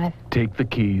gonna drive. Take the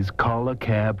keys, call a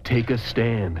cab, take a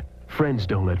stand. Friends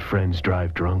don't let friends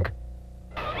drive drunk.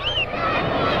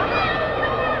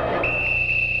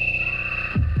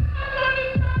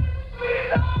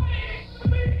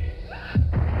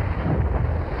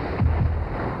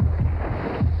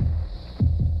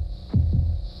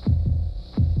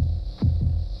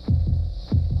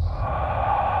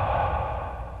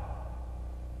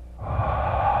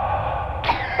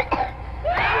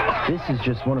 This is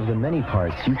just one of the many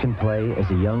parts you can play as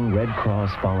a young Red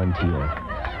Cross volunteer.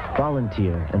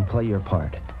 Volunteer and play your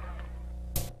part.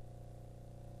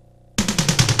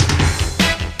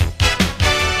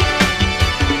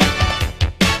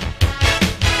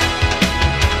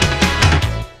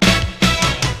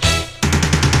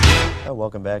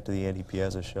 Welcome back to the Andy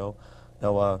Piazza Show.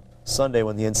 Now, Sunday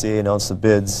when the NCAA announced the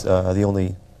bids,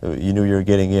 you knew you were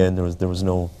getting in. There was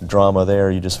no drama there.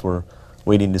 You just were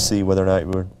waiting to see whether or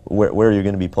not where you're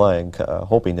going to be playing,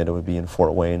 hoping that it would be in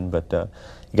Fort Wayne, but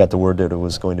you got the word that it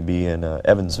was going to be in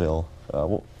Evansville.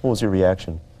 What was your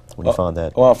reaction when you found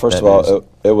that? Well, first of all,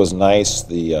 it was nice,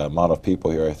 the amount of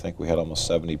people here. I think we had almost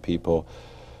 70 people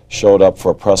showed up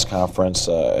for a press conference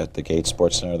at the Gates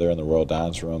Sports Center there in the Royal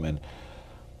Dons room, and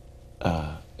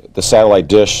the satellite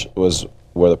dish was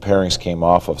where the pairings came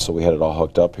off of, so we had it all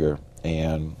hooked up here.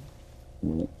 And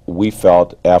we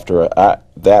felt after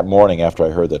that morning, after I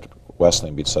heard that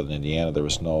Wesleyan beat Southern Indiana, there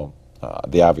was no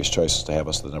the obvious choice is to have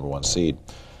us the #1 seed,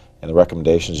 and the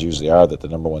recommendations usually are that the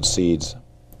 #1 seeds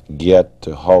get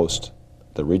to host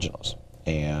the regionals.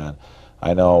 And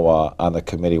I know on the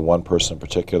committee, one person in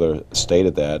particular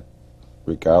stated that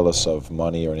regardless of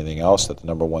money or anything else, that the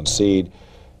number 1 seed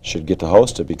should get to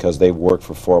host it because they've worked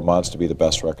for 4 months to be the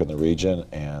best record in the region,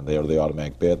 and they are the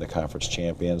automatic bid, the conference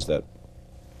champions, that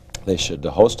they should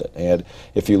host it. And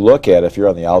if you look at it, if you're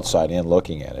on the outside in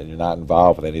looking at it, you're not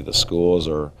involved with any of the schools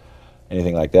or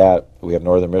anything like that, we have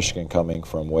Northern Michigan coming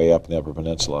from way up in the Upper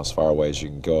Peninsula, as far away as you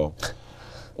can go.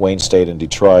 Wayne State and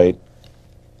Detroit,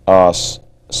 us,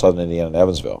 Southern Indiana and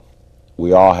Evansville.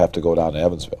 We all have to go down to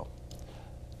Evansville.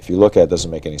 If you look at it, it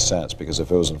doesn't make any sense, because if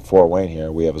it was in Fort Wayne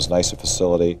here, we have as nice a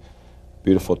facility,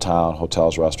 beautiful town,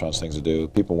 hotels, restaurants, things to do.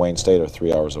 People in Wayne State are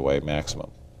 3 hours away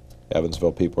maximum.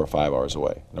 Evansville people are 5 hours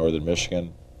away. Northern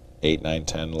Michigan, 8, 9,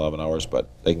 10, 11 hours, but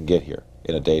they can get here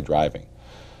in a day driving.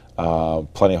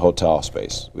 Plenty of hotel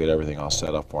space. We had everything all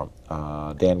set up for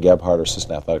them. Dan Gebhardt, our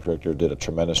assistant athletic director, did a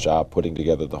tremendous job putting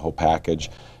together the whole package.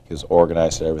 He was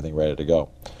organized and everything ready to go.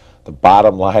 The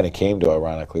bottom line it came to,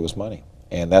 ironically, was money.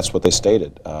 And that's what they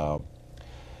stated.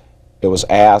 It was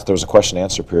asked, there was a question and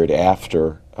answer period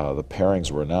after the pairings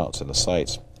were announced in the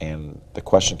sites. And the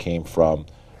question came from,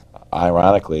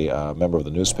 ironically, a member of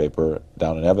the newspaper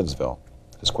down in Evansville.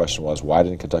 His question was, why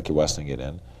didn't Kentucky Wesleyan get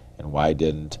in, and why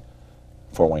didn't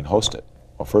Fort Wayne host it?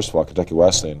 Well, first of all, Kentucky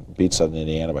Wesleyan beat Southern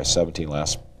Indiana by 17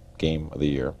 last game of the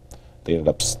year. They ended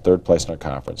up 3rd place in our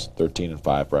conference,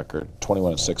 13-5 record,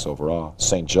 21-6 overall.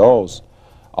 St. Joe's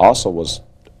also was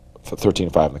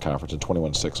 13-5 in the conference and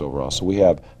 21-6 overall. So we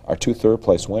have our 2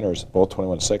 third-place winners, both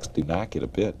 21-6, do not get a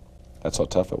bid. That's how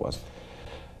tough it was.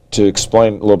 To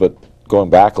explain a little bit, going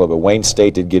back a little bit, Wayne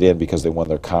State did get in because they won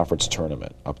their conference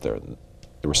tournament up there.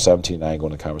 They were 17-9 going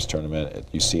to the conference tournament.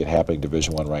 You see it happening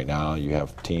Division I right now. You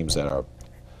have teams that are,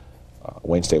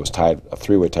 Wayne State was tied, a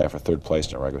 3-way tie for 3rd place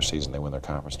in the regular season. They win their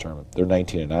conference tournament. They're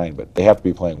 19-9, but they have to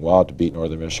be playing well to beat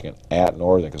Northern Michigan at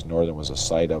Northern, because Northern was the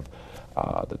site of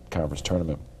the conference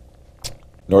tournament.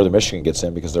 Northern Michigan gets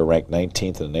in because they're ranked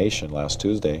 19th in the nation last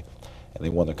Tuesday, and they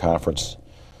won the conference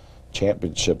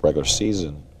championship regular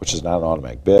season, which is not an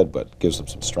automatic bid, but gives them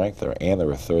some strength there, and they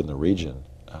were 3rd in the region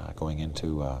going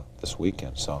into this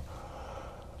weekend. So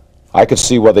I could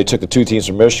see why they took the 2 teams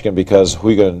from Michigan, because who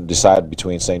are you going to decide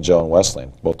between St. Joe and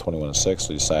Wesleyan? Both 21-6.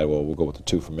 So you decide, well, we'll go with the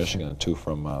 2 from Michigan and 2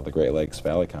 from the Great Lakes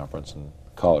Valley Conference and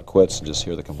call it quits and just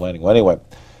hear the complaining. Well, anyway,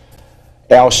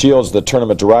 Al Shields, the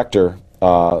tournament director,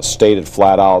 stated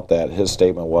flat out that his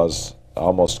statement was,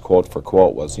 almost quote for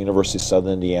quote, was University of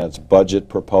Southern Indiana's budget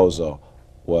proposal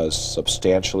was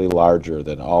substantially larger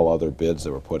than all other bids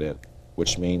that were put in,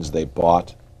 which means they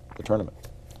bought the tournament.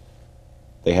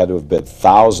 They had to have bid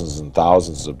thousands and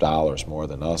thousands of dollars more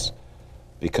than us,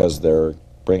 because they're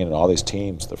bringing in all these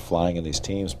teams, they're flying in these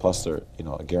teams, plus they're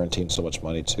guaranteeing so much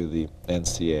money to the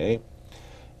NCAA.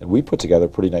 And we put together a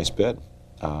pretty nice bid.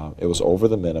 It was over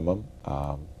the minimum.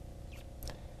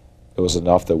 It was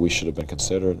enough that we should have been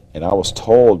considered. And I was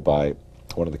told by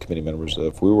one of the committee members that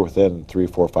if we were within $3,000,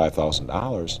 $4,000,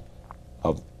 $5,000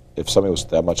 of, if somebody was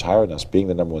that much higher than us, being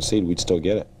the number 1 seed, we'd still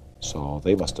get it. So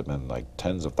they must have been like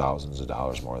tens of thousands of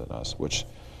dollars more than us, which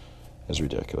is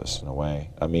ridiculous in a way.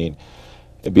 I mean,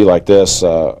 it'd be like this.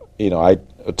 I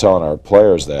telling our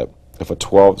players that if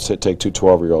take 2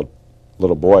 12-year-old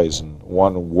little boys, and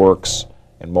one works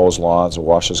and mows lawns and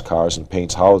washes cars and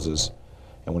paints houses,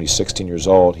 and when he's 16 years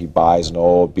old, he buys an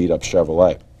old beat-up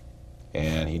Chevrolet,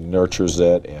 and he nurtures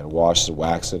it and washes it,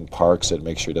 waxes it, and parks it,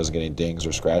 makes sure he doesn't get any dings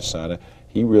or scratches on it.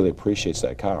 He really appreciates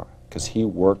that car because he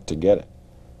worked to get it.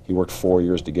 He worked 4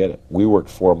 years to get it. We worked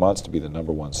 4 months to be the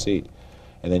number 1 seed.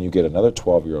 And then you get another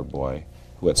 12-year-old boy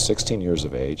who at 16 years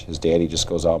of age, his daddy just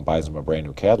goes out and buys him a brand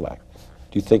new Cadillac.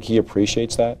 Do you think he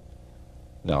appreciates that?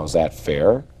 Now, is that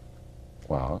fair?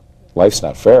 Well, life's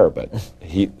not fair, but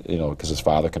he, because his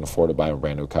father can afford to buy him a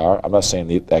brand new car. I'm not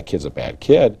saying that kid's a bad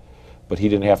kid, but he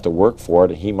didn't have to work for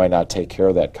it, and he might not take care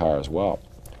of that car as well.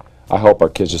 I hope our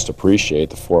kids just appreciate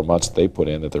the 4 months that they put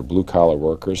in, that they're blue-collar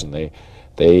workers, and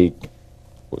they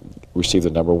receive the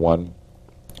number 1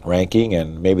 ranking,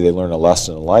 and maybe they learn a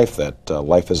lesson in life that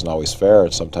life isn't always fair,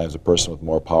 and sometimes a person with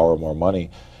more power, more money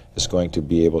is going to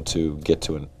be able to get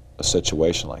to a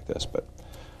situation like this. But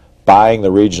buying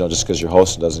the regional just because you're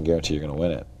hosting doesn't guarantee you're going to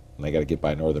win it. And they got to get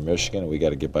by Northern Michigan, and we got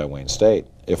to get by Wayne State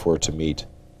if we're to meet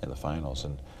in the finals.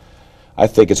 And I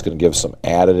think it's going to give some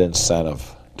added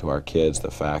incentive to our kids,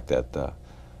 the fact that the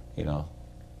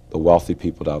wealthy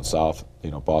people down south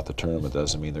bought the tournament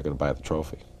doesn't mean they're going to buy the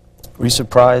trophy. Were you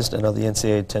surprised? I know the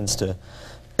NCAA tends to,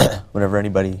 whenever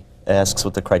anybody asks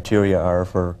what the criteria are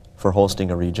for hosting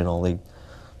a regional, I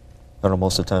don't know,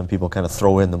 most of the time people kind of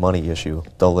throw in the money issue.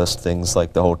 They'll list things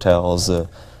like the hotels,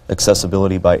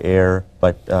 accessibility by air,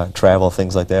 by travel,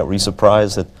 things like that. Were you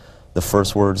surprised that the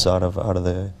first words out of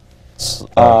the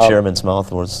chairman's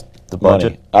mouth was The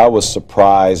budget? Money. I was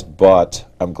surprised, but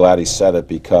I'm glad he said it,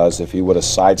 because if he would have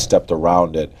sidestepped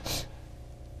around it,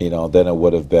 then it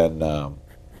would have been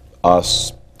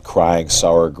us crying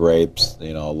sour grapes, a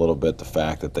little bit, the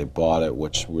fact that they bought it,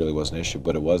 which really was an issue,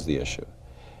 but it was the issue.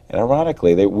 And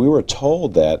ironically, we were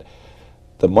told that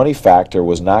the money factor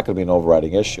was not going to be an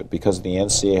overriding issue, because the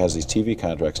NCAA has these TV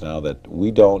contracts now that we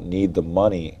don't need the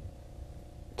money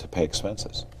to pay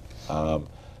expenses.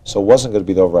 So it wasn't going to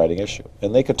be the overriding issue.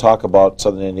 And they could talk about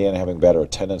Southern Indiana having better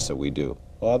attendance than we do.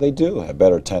 Well, they do have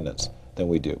better attendance than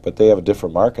we do, but they have a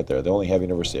different market there. They only have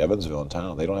University of Evansville in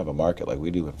town. They don't have a market like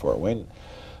we do in Fort Wayne.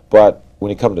 But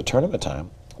when you come to tournament time,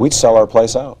 we'd sell our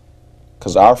place out,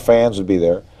 because our fans would be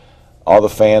there. All the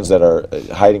fans that are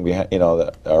hiding behind,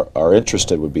 that are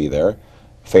interested would be there.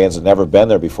 Fans that never been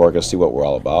there before are going to see what we're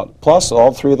all about. Plus,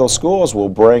 all three of those schools will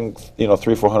bring,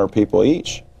 300-400 people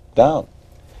each down.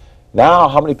 Now,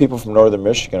 how many people from Northern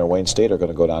Michigan or Wayne State are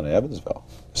going to go down to Evansville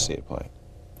to see it play?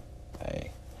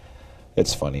 Hey,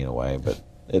 it's funny in a way, but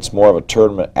it's more of a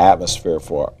tournament atmosphere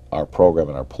for our program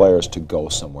and our players to go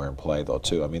somewhere and play, though,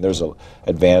 too. I mean, there's an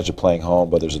advantage of playing home,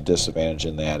 but there's a disadvantage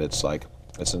in that it's like,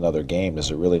 it's another game. Is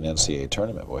it really an NCAA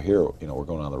tournament? Well, here, we're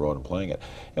going on the road and playing it.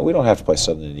 And we don't have to play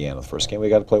Southern Indiana the first game. We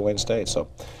got to play Wayne State. So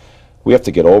we have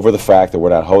to get over the fact that we're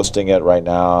not hosting it right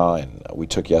now, and we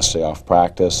took yesterday off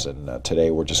practice, and today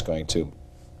we're just going to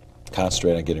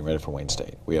concentrate on getting ready for Wayne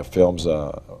State. We have films.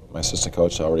 My assistant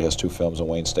coach already has 2 films on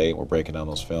Wayne State. We're breaking down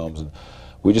those films, and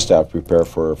we just have to prepare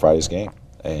for Friday's game.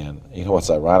 And you know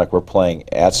what's ironic? We're playing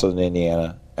at Southern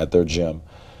Indiana at their gym,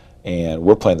 and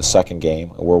we're playing the second game,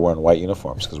 and we're wearing white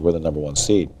uniforms because we're the #1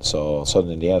 seed. So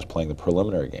Southern Indiana's playing the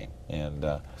preliminary game, and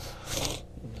I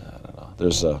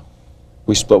don't know.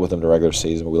 We split with them the regular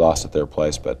season. We lost at their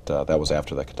place, but that was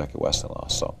after the Kentucky Western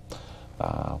loss. So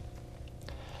I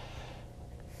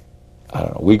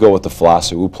don't know. We go with the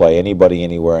philosophy: we play anybody,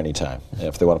 anywhere, anytime. And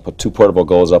if they want to put 2 portable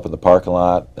goals up in the parking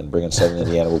lot and bring in Southern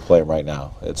Indiana, we'll play them right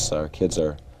now. Our kids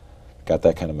got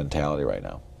that kind of mentality right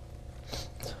now.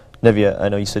 Nevia, I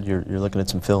know you said you're looking at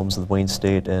some films with Wayne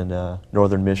State and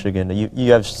Northern Michigan.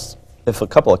 You have a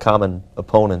couple of common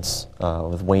opponents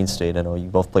with Wayne State. I know you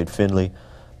both played Findlay,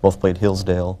 both played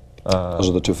Hillsdale. Those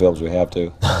are the 2 films we have,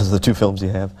 too. Those are the 2 films you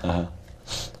have.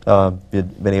 You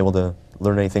been able to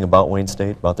learn anything about Wayne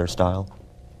State, about their style?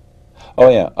 Oh,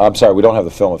 yeah. I'm sorry, we don't have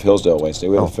the film of Hillsdale, Wayne State.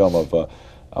 We have a film of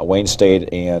Wayne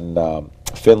State and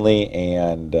Findlay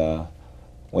and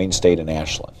Wayne State and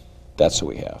Ashland. That's who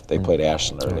we have. They played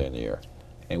Ashland earlier in the year.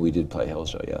 And we did play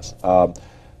Hillsdale, yes.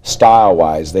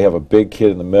 Style-wise, they have a big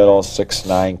kid in the middle,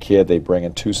 6'9" kid. They bring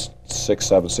in 2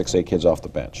 6'7", 6'8" kids off the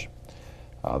bench.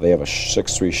 They have a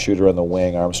 6'3" shooter in the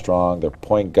wing, Armstrong. Their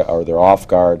their off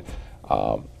guard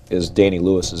is Danny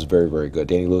Lewis, is very, very good.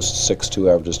 Danny Lewis is 6'2",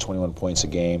 averages 21 points a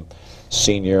game.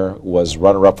 Senior, was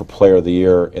runner-up for Player of the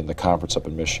Year in the conference up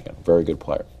in Michigan. Very good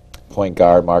player. Point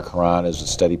guard, Mark Haran is a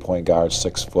steady point guard,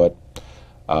 6 foot.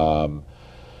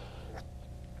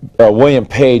 William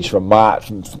Page from Mott,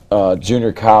 from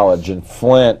junior college in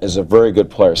Flint, is a very good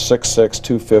player, 6'6",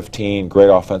 215, great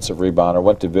offensive rebounder.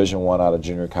 Went Division I out of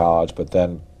junior college, but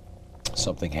then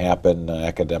something happened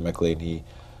academically, and he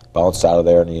bounced out of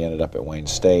there, and he ended up at Wayne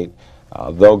State.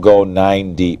 They'll go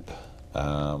 9 deep.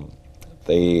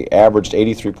 They averaged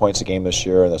 83 points a game this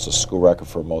year, and that's a school record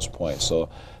for most points. So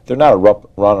they're not a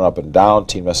running up and down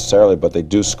team necessarily, but they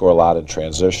do score a lot in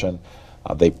transition.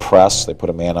 They press. They put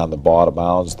a man on the ball to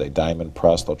bounds. They diamond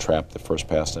press. They'll trap the first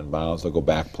pass in bounds. They'll go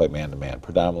back, play man-to-man,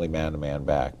 predominantly man-to-man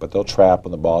back. But they'll trap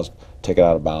when the ball's taken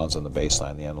out of bounds on the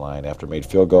baseline, the end line, after made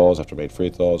field goals, after made free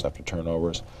throws, after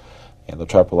turnovers. And they'll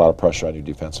try to put a lot of pressure on you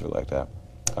defensively like that.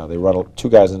 They run 2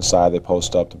 guys inside. They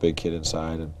post up the big kid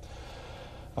inside. And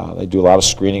they do a lot of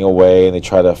screening away, and they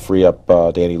try to free up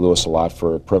Danny Lewis a lot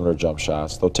for perimeter jump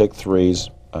shots. They'll take threes.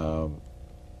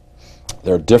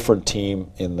 They're a different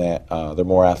team in that they're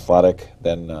more athletic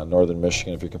than Northern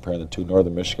Michigan. If you're comparing the 2,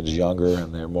 Northern Michigan's younger,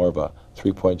 and they're more of a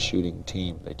 3-point shooting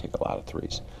team. They take a lot of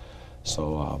threes.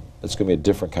 So it's going to be a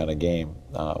different kind of game.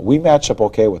 We match up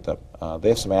okay with them. They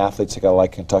have some athletes that got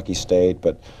like Kentucky State,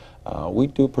 but we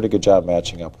do a pretty good job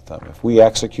matching up with them. If we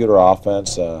execute our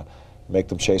offense, make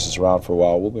them chase us around for a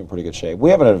while, we'll be in pretty good shape.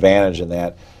 We have an advantage in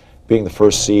that, being the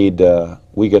first seed,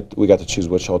 we got to choose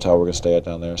which hotel we're going to stay at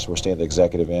down there. So we're staying at the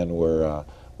Executive Inn, where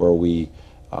we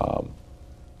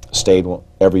stayed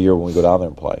every year when we go down there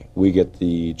and play. We get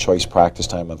the choice practice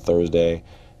time on Thursday.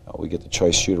 We get the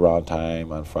choice shoot-around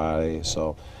time on Friday.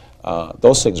 So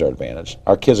those things are an advantage.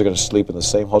 Our kids are going to sleep in the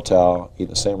same hotel, eat in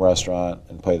the same restaurant,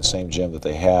 and play the same gym that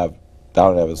they have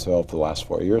down in Evansville for the last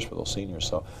 4 years for those seniors.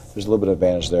 So there's a little bit of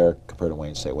advantage there compared to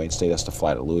Wayne State. Wayne State has to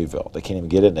fly to Louisville. They can't even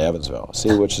get into Evansville.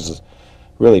 See, which is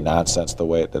really nonsense the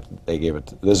way that they gave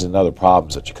it. There's another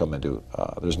problems that you come into.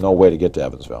 There's no way to get to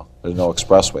Evansville. There's no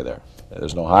expressway there.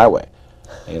 There's no highway.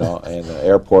 You know, and the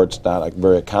airport's not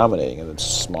very accommodating, and it's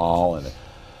small, and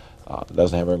it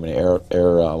doesn't have very many air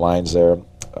lines there.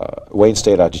 Wayne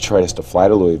State out of Detroit has to fly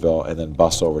to Louisville and then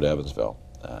bus over to Evansville.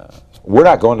 We're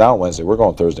not going down Wednesday. We're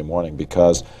going Thursday morning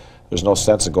because there's no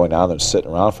sense in going down there and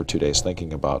sitting around for 2 days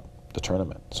thinking about the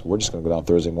tournament. So we're just going to go down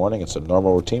Thursday morning. It's a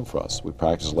normal routine for us. We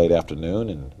practice late afternoon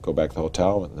and go back to the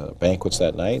hotel and the banquets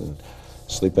that night and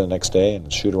sleep in the next day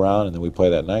and shoot around, and then we play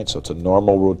that night. So it's a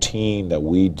normal routine that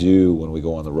we do when we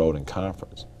go on the road in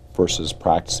conference versus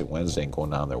practicing Wednesday and going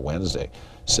down there Wednesday,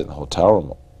 sit in the hotel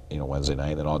room, you know, Wednesday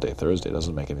night and then all day Thursday. It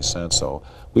doesn't make any sense. So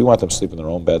we want them to sleep in their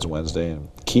own beds Wednesday and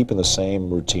keeping the same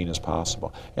routine as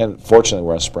possible. And fortunately,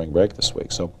 we're on spring break this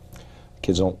week, so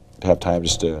kids don't have time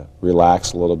just to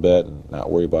relax a little bit and not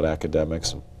worry about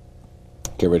academics and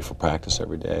get ready for practice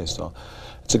every day. So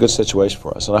it's a good situation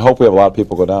for us. And I hope we have a lot of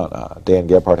people go down. Dan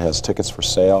Gebhardt has tickets for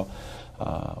sale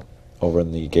over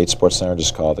in the Gates Sports Center.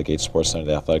 Just call the Gates Sports Center,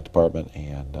 the athletic department,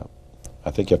 and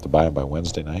I think you have to buy them by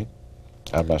Wednesday night.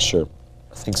 I'm not sure.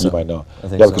 I think so. You might know. I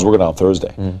think yeah, so. because we're going on Thursday.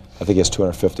 Mm-hmm. I think he has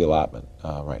 250 allotment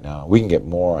right now. We can get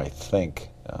more, I think,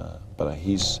 but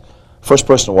he's first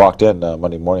person who walked in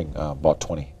Monday morning bought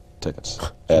 20 tickets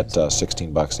at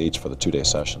 $16 each for the 2-day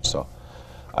session. So,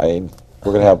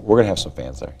 we're gonna have some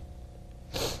fans there.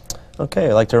 Okay,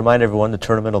 I'd like to remind everyone the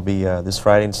tournament will be this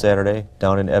Friday and Saturday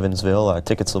down in Evansville.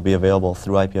 Tickets will be available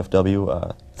through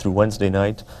IPFW through Wednesday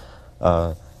night.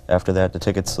 After that, the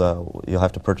tickets, you'll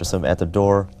have to purchase them at the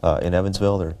door in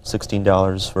Evansville. They're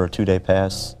 $16 for a 2-day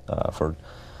pass. For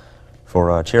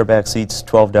chairback seats,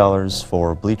 $12.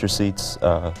 For bleacher seats,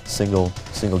 single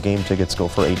game tickets go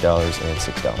for $8 and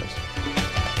 $6.